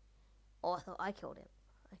 Oh, I thought I killed him.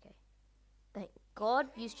 Okay. Thank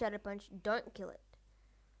God. Use Shadow Punch. Don't kill it.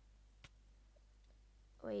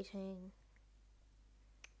 Waiting.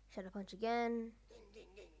 Shadow Punch again.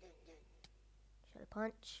 Shadow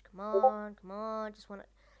Punch. Come on, come on.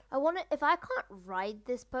 I want to. If I can't ride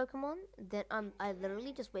this Pokemon, then I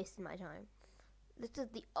literally just wasted my time. This is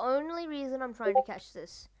the only reason I'm trying to catch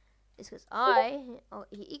this. Is because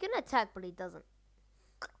he can attack, but he doesn't.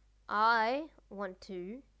 I want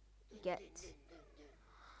to get.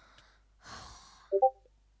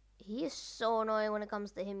 He is so annoying when it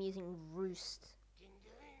comes to him using Roost.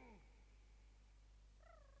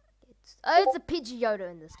 It's a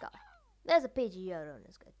Pidgeotto in this guy. There's a Pidgeotto in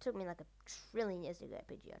this guy. It took me like a trillion years to get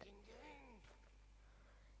a Pidgeotto.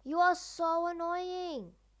 You are so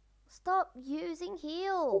annoying. Stop using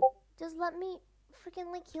heal. Just let me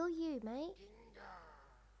freaking kill you, mate.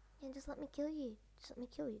 Yeah, just let me kill you. Just let me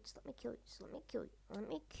kill you. Just let me kill you. Just let me kill you. Let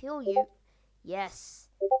me kill you. Yes.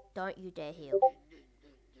 Don't you dare heal.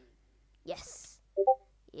 Yes.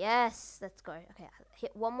 Yes. Let's go. Okay,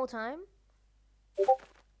 hit one more time.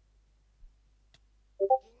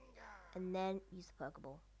 And then use the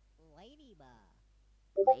Pokeball.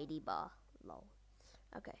 Ladybug. Lol.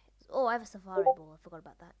 Okay. Oh, I have a Safari Ball. I forgot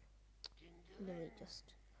about that. Literally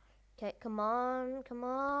just. Okay, come on. Come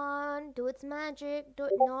on. Do its magic. Do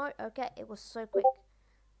it. No. Okay, it was so quick.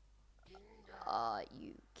 Are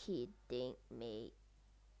you kidding me?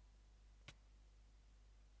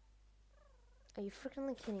 Are you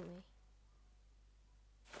freaking kidding me?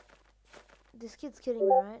 This kid's kidding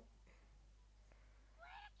me, right?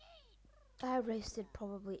 I wasted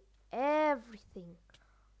probably everything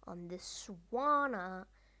on this Swanna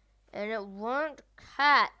and it won't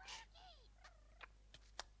catch.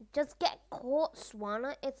 Just get caught,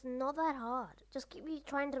 Swanna. It's not that hard. Just keep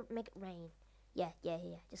trying to make it rain. Yeah.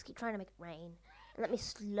 Just keep trying to make it rain. And let me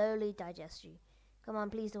slowly digest you. Come on,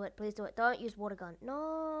 please do it. Please do it. Don't use water gun.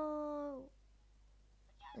 No.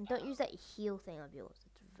 And don't use that heal thing of yours.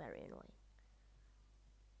 It's very annoying.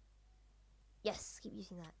 Yes, keep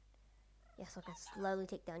using that. Yes, I can slowly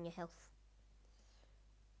take down your health.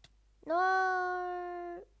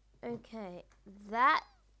 No. Okay, that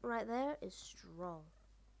right there is strong.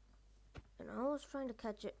 And I was trying to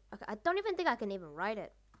catch it. Okay, I don't even think I can even ride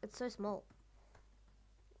it. It's so small.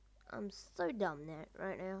 I'm so dumb there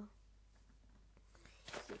right now.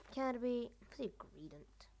 See Caterpie. See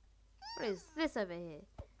Greedent. What is this over here?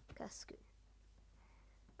 Cascoon.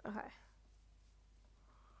 Okay.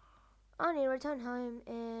 I need to return home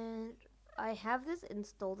and I have this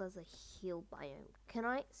installed as a heal biome. Can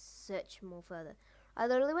I search more further? I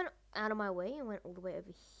literally went out of my way and went all the way over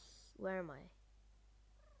here. Where am I?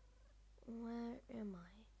 Where am I?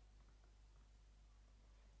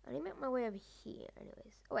 I need to make my way over here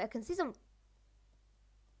anyways. Oh wait, I can see some.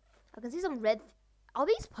 I can see some red. Are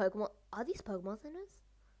these Pokemon? Are these Pokemon centers?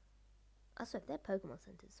 I swear, they're Pokemon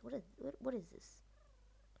centers. What is this?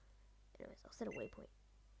 Anyways, I'll set a waypoint.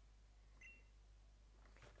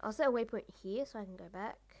 I'll set a waypoint here so I can go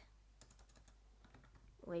back.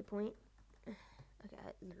 Waypoint. Okay,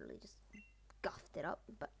 I literally just guffed it up,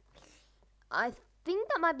 but I think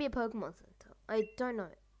that might be a Pokemon center. I don't know.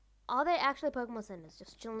 Are they actually Pokemon centers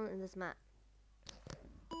just chilling in this map?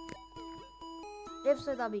 If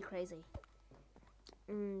so, that'd be crazy.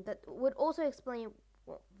 That would also explain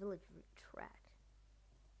what village route track.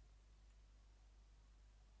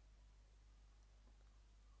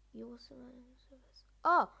 You also service.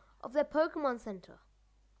 Oh, of their Pokemon Center.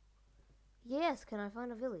 Yes, can I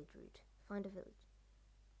find a village route? Find a village.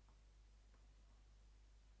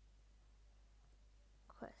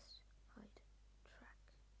 Quest. Hide. Track.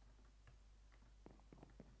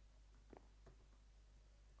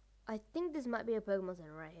 I think this might be a Pokemon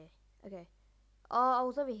Center right here. Okay. Oh, I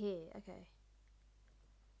was over here. Okay.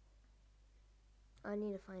 I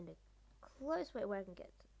need to find a close way where I can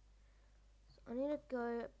get. So I need to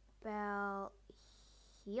go about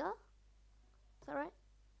here. Is that right?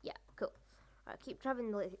 Yeah, cool. Alright, keep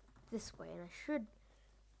traveling this way, and I should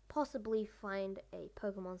possibly find a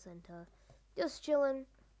Pokemon Center. Just chilling.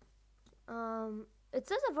 It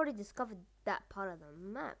says I've already discovered that part of the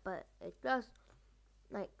map, but it does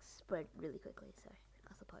like spread really quickly. So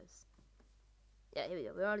I suppose. Yeah, here we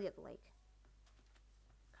go. We're already at the lake.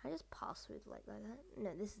 Can I just pass through the lake like that?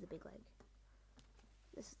 No, this is the big lake.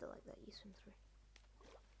 This is the lake that you swim through.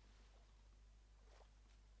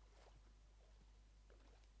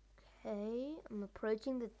 Okay, I'm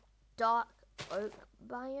approaching the dark oak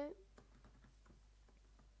biome.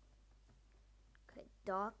 Okay,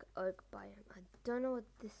 dark oak biome. I don't know what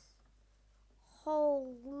this...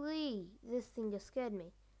 Holy! This thing just scared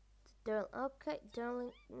me. Okay,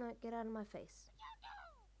 darling, no, get out of my face.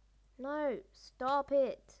 No, stop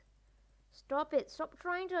it. Stop it. Stop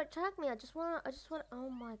trying to attack me. I just wanna, oh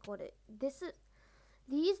my god, this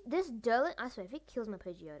Durlin, I swear, if it kills my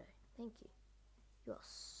Pidgeotto, thank you. You are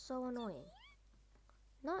so annoying.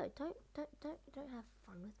 No, don't have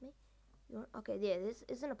fun with me. Okay, yeah, this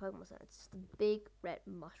isn't a Pokemon Center. It's just a big red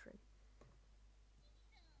mushroom.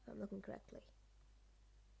 If I'm looking correctly.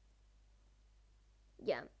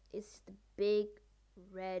 Yeah, it's the big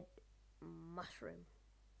red mushroom.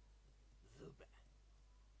 Zuba.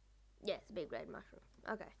 Yeah, it's a big red mushroom.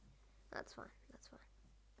 Okay, that's fine. That's fine.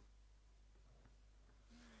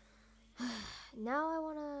 Now I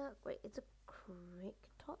wanna wait. It's a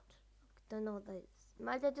Cricktot. Don't know what that is.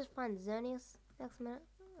 Might I just find Xerneas next minute?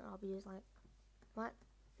 I'll be just like, what?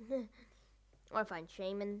 Or find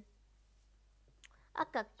Shaman. A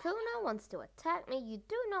Kakuna wants to attack me. You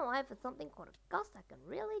do know I have something called a gust that can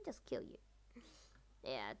really just kill you.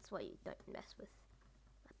 Yeah, that's why you don't mess with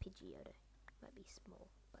a Pidgeotto. Might be small,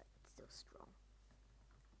 but still strong.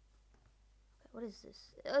 Okay, what is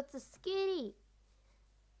this? Oh, it's a Skitty.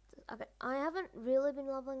 Okay, I haven't really been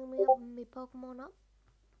leveling my Pokemon up.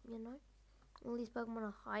 You know, all these Pokemon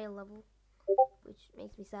are higher level, which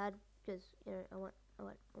makes me sad because you know I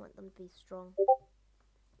want them to be strong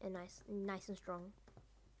and nice and strong,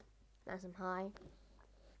 nice and high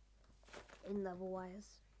in level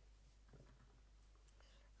wise.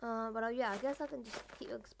 But yeah, I guess I can just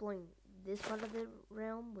keep exploring this part of the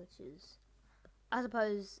realm, which is, I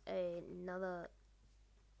suppose, another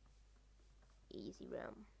easy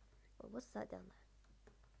realm. Oh, what's that down there?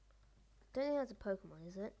 Don't think that's a Pokemon,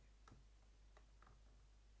 is it?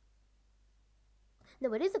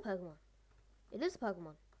 No, it is a Pokemon. It is a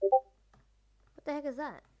Pokemon. What the heck is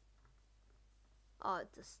that? Oh,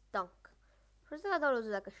 it's a Stunk. First thing I thought it was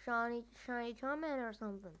like a shiny Charmander or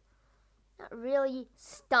something. Not really.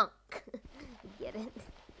 Stunk. Get it?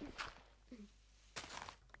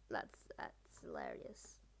 That's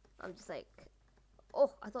hilarious. I'm just like,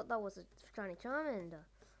 oh, I thought that was a shiny Charmander.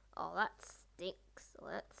 Oh, that stinks. Oh,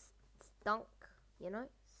 that's Stunk. You know,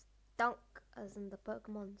 Stunk, as in the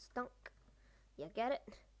Pokemon Stunk. You get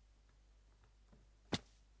it?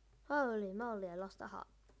 Holy moly! I lost a heart.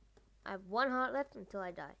 I have one heart left until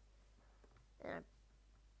I die, and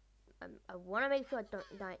I want to make sure I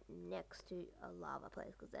don't die next to a lava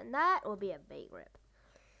place, because then that will be a big rip.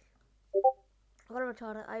 What a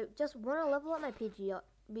retarded. I just want to level up my Pidgeotto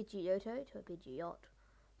to a Pidgeot,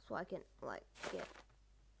 so I can, like, get...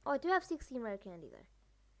 Oh, I do have 16 rare candy, though.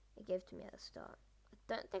 It gave to me at the start.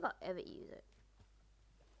 I don't think I'll ever use it,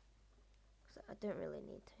 so I don't really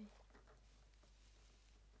need to.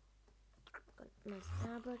 Got nice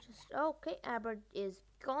Aber just... Okay, Aber is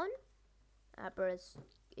gone. Aber is...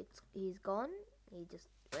 he's gone. He just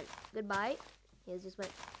went goodbye. He just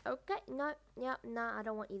went, okay, no, yeah, nah, I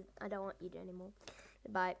don't want you anymore.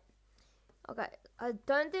 Bye. Okay, I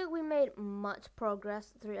don't think we made much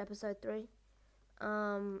progress through episode 3.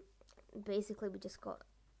 Basically we just got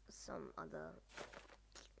some other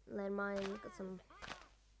landmine,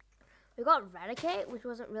 we got Eradicate, which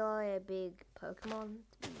wasn't really a big Pokemon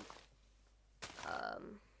to be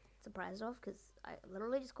surprised of, because I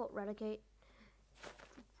literally just got Eradicate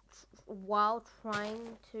while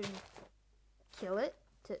trying to kill it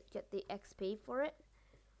to get the XP for it,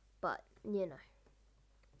 but you know,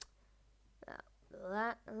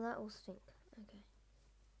 that will stink. Okay,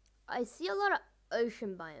 I see a lot of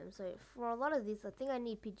ocean biomes, so for a lot of these I think I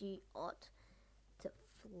need PG Ot to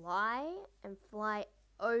fly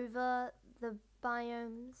over the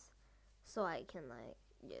biomes, so I can like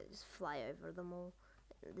just fly over them all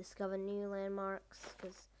and discover new landmarks,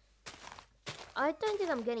 because I don't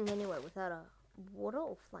think I'm getting anywhere without a water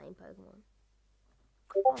or flying Pokemon.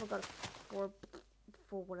 Oh, I've got a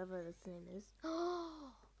for whatever this name is.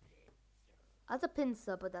 That's a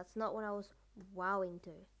pincer, but that's not what I was wowing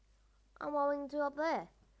to. I'm wowing to up there.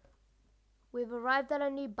 We've arrived at a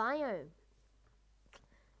new biome.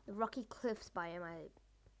 The Rocky Cliffs biome,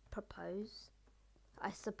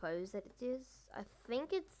 I suppose that it is. I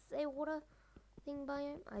think it's a water thing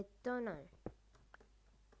biome. I don't know.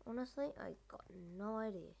 Honestly, I got no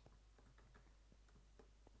idea.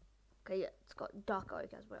 Okay, yeah, it's got dark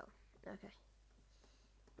oak as well. Okay.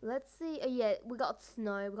 Let's see. Yeah, we got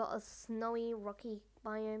snow. We got a snowy, rocky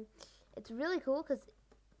biome. It's really cool because,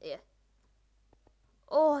 yeah.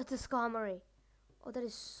 Oh, it's a Skarmory. Oh, that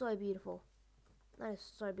is so beautiful. That is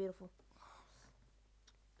so beautiful.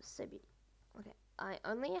 So beautiful. Okay, I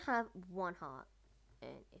only have 1 heart.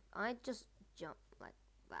 And if I just jump like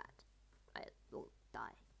that, I will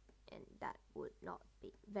die. And that would not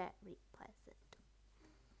be very pleasant.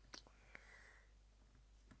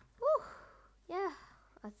 Whew. Yeah,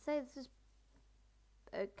 I'd say this is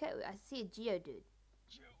okay. I see a Geodude.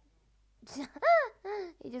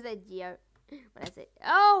 He just said Geo. When I said,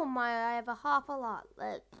 oh my, I have half a heart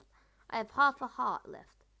left. I have half a heart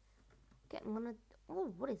left. Okay, I'm gonna.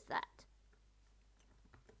 Oh, what is that?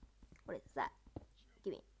 What is that?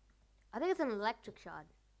 Give me. I think it's an electric shard.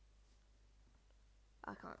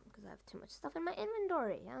 I can't because I have too much stuff in my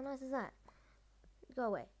inventory. How nice is that? Go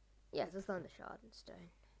away. Yes, it's thunder shard and stone.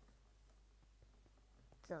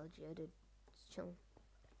 It's another Geodude. Just chilling.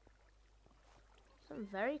 Some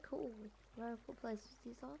very cool places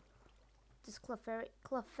these are. This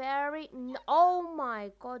Clefairy. No, oh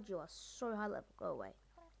my god, you are so high level. Go away.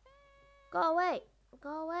 Go away.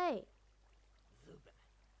 Go away.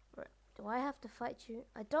 Right. Do I have to fight you?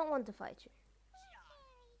 I don't want to fight you.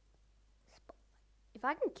 If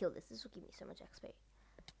I can kill this, this will give me so much XP.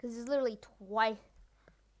 Because it's literally twice.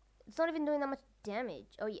 It's not even doing that much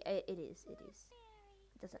damage. Oh yeah, it is. It is.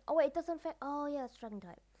 It doesn't. Oh wait, it doesn't affect. Oh yeah, that's dragon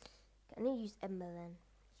type. Okay, I need to use Ember then.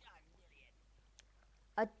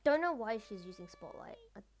 I don't know why she's using Spotlight.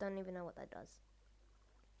 I don't even know what that does.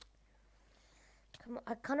 Come on,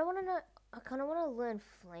 I kind of want to know. I kind of want to learn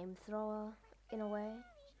Flamethrower in a way,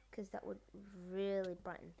 because that would really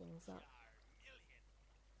brighten things up.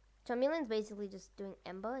 Charmeleon's basically just doing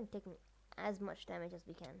Ember and taking as much damage as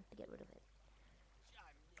we can to get rid of it.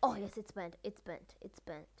 Oh yes, it's bent. It's bent. It's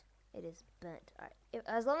bent. It is bent. Alright.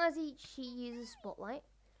 As long as she uses Spotlight,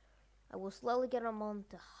 I will slowly get him on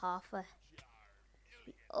to half a.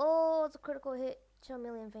 Oh, it's a critical hit.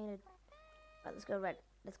 Charmeleon fainted. Alright, let's go red.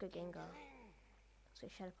 Let's go Gengar. Let's go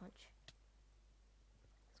Shadow Punch.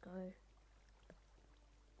 Let's go.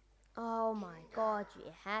 Oh my god,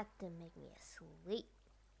 you had to make me asleep.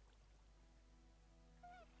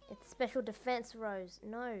 It's special defense, Rose.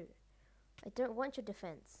 No. I don't want your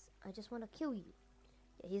defense. I just want to kill you.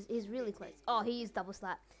 Yeah, he's really close. Oh, he used double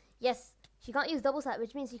slap. Yes, she can't use double slap,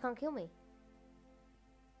 which means she can't kill me.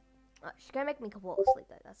 She's gonna make me fall asleep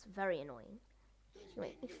though. That's very annoying. She's gonna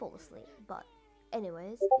make me fall asleep. But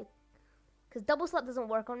anyways, because double slap doesn't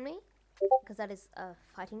work on me, because that is a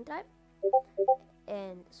fighting type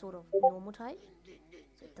and sort of normal type,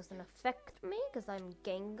 so it doesn't affect me because I'm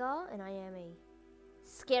Gengar and I am a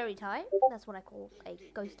scary type. That's what I call a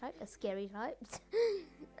ghost type, a scary type.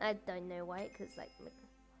 I don't know why, because like,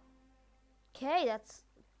 okay, that's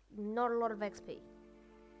not a lot of XP.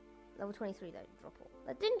 Level 23 though, drop all.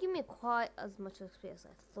 That didn't give me quite as much XP as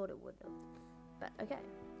I thought it would have. But okay,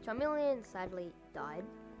 Charmeleon sadly died.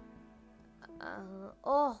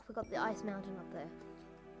 Oh, we got the ice mountain up there.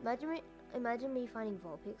 Imagine me finding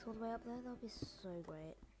Vulpix all the way up there. That would be so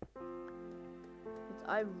great.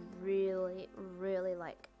 I really, really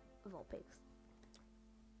like Vulpix.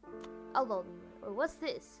 I love them. Oh, what's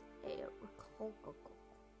this? Hey,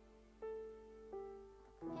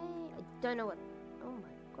 I don't know what. Oh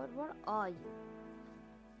my god, what are you?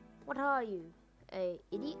 What are you? A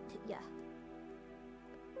idiot? Yeah.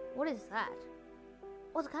 What is that?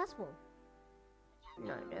 What's a cast form?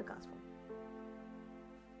 No, no cast form.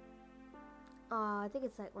 I think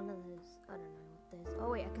it's like one of those. I don't know what this.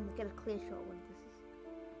 Oh wait, I can get a clear shot of what this is.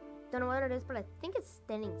 Don't know what it is, but I think it's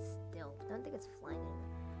standing still. I don't think it's flying anywhere.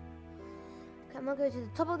 Okay, I'm gonna go to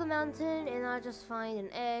the top of the mountain and I just find an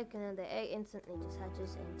egg, and then the egg instantly just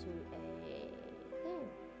hatches into a thing.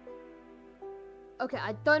 Okay,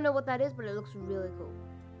 I don't know what that is, but it looks really cool.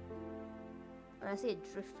 And I see a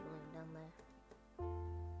drift line down there.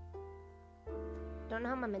 Don't know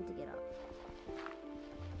how I'm meant to get up.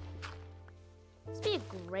 This would be a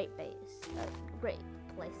great base. A great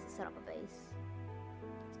place to set up a base.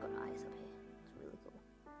 It's got eyes up here. It's really cool.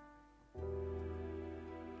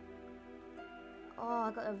 Oh,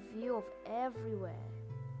 I got a view of everywhere.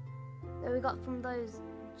 Then we got from those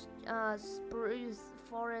spruce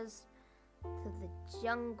forest to the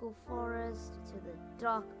jungle forest to the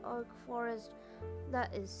dark oak forest.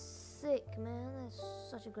 That is sick, man. That's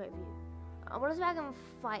such a great view. I want to see if I can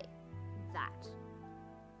fight that.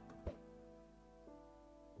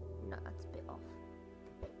 No, that's a bit off.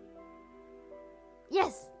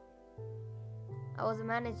 Yes! I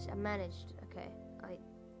managed. Okay.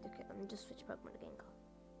 Okay, let me just switch Pokemon to GENGAR.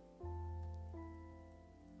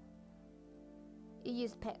 You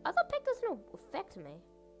use Peck. I thought Peck doesn't affect me.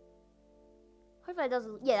 Hopefully it does.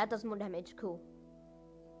 Yeah, that does more damage. Cool.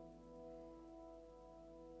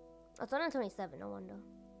 It's on 27, no wonder.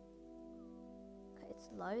 Okay, it's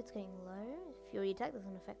low. It's getting low. Fury attack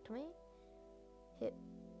doesn't affect me.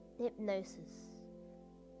 Hypnosis.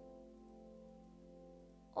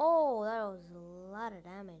 Oh, that was a lot of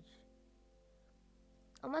damage.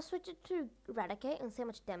 I'm gonna switch it to Eradicate and see how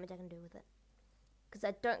much damage I can do with it. Because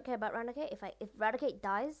I don't care about Eradicate. If Eradicate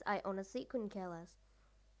dies, I honestly couldn't care less.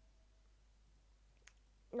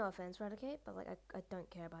 No offense, Eradicate, but like I don't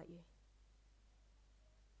care about you.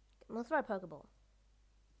 I'm gonna throw a Pokeball.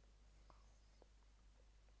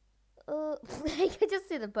 I can just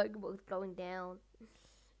see the Pokeball going down.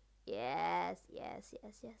 Yes.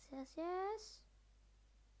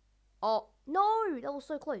 Oh, no! That was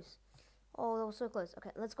so close. Oh, that was so close.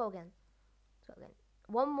 Okay, let's go again.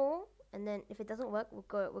 One more, and then if it doesn't work, we'll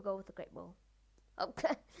go with the Great Ball.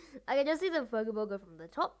 Okay. I can just see the Pokeball go from the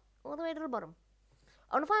top all the way to the bottom.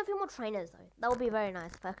 I want to find a few more trainers, though. That would be very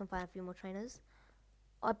nice if I can find a few more trainers.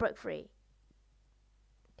 Oh, I broke free.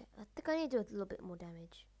 Okay, I think I need to do a little bit more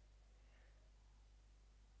damage.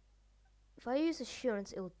 If I use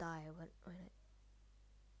Assurance, it will die. But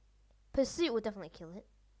Pursuit will definitely kill it.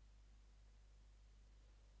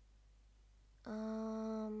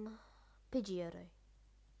 Pidgeotto.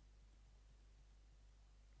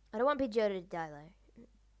 I don't want Pidgeotto to die though.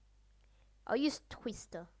 I'll use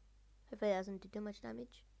Twister. Hopefully it doesn't do too much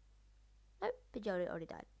damage. Nope, Pidgeotto already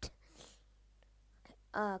died.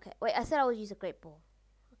 Okay. Wait, I said I would use a Great Ball.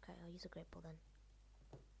 Okay, I'll use a Great Ball then.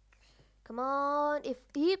 Come on. If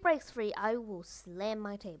he breaks free, I will slam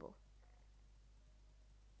my table.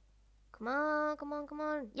 Come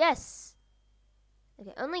on. Yes!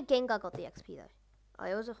 Okay, only Gengar got the XP though.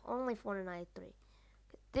 I was only 493. Okay,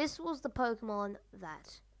 this was the Pokemon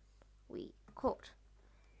that we caught.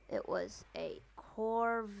 It was a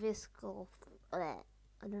Corviscal. I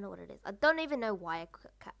don't know what it is. I don't even know why I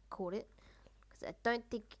caught it. Because I don't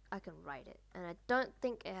think I can write it. And I don't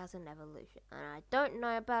think it has an evolution. And I don't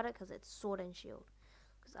know about it because it's Sword and Shield.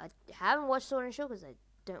 Because I haven't watched Sword and Shield because I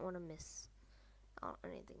don't want to miss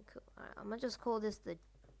anything cool. Alright, I'm going to just call this the...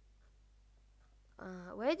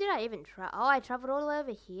 where did I even travel? Oh, I traveled all the way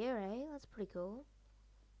over here, eh? That's pretty cool.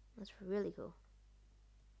 That's really cool.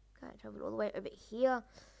 Okay, I traveled all the way over here,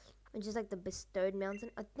 which is like the Bestowed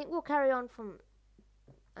Mountain. I think we'll carry on from...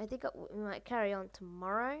 I think we might carry on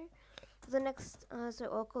tomorrow for the next... so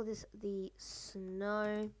I'll call this the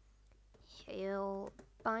Snow Hill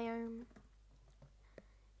Biome.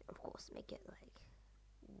 Of course, make it like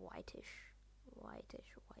whitish.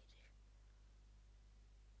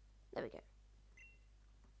 There we go.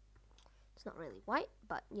 It's not really white,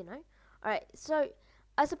 but you know. Alright, so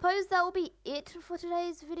I suppose that will be it for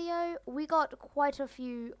today's video. We got quite a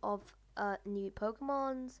few of new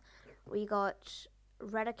Pokemons. We got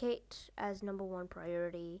Eradicate as #1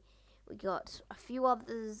 priority. We got a few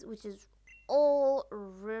others, which is all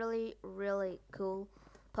really cool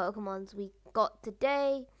Pokemons we got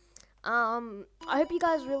today. I hope you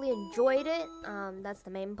guys really enjoyed it. That's the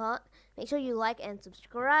main part. Make sure you like and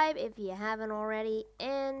subscribe if you haven't already.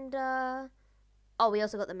 And oh, we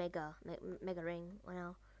also got the Mega Ring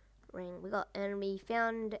now. ring. And we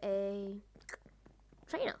found a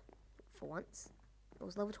trainer for once. It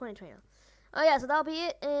was level 20 trainer. Oh yeah, so that'll be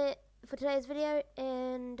it for today's video,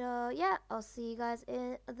 and yeah, I'll see you guys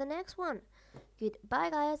in the next one. Goodbye,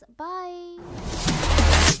 guys. Bye.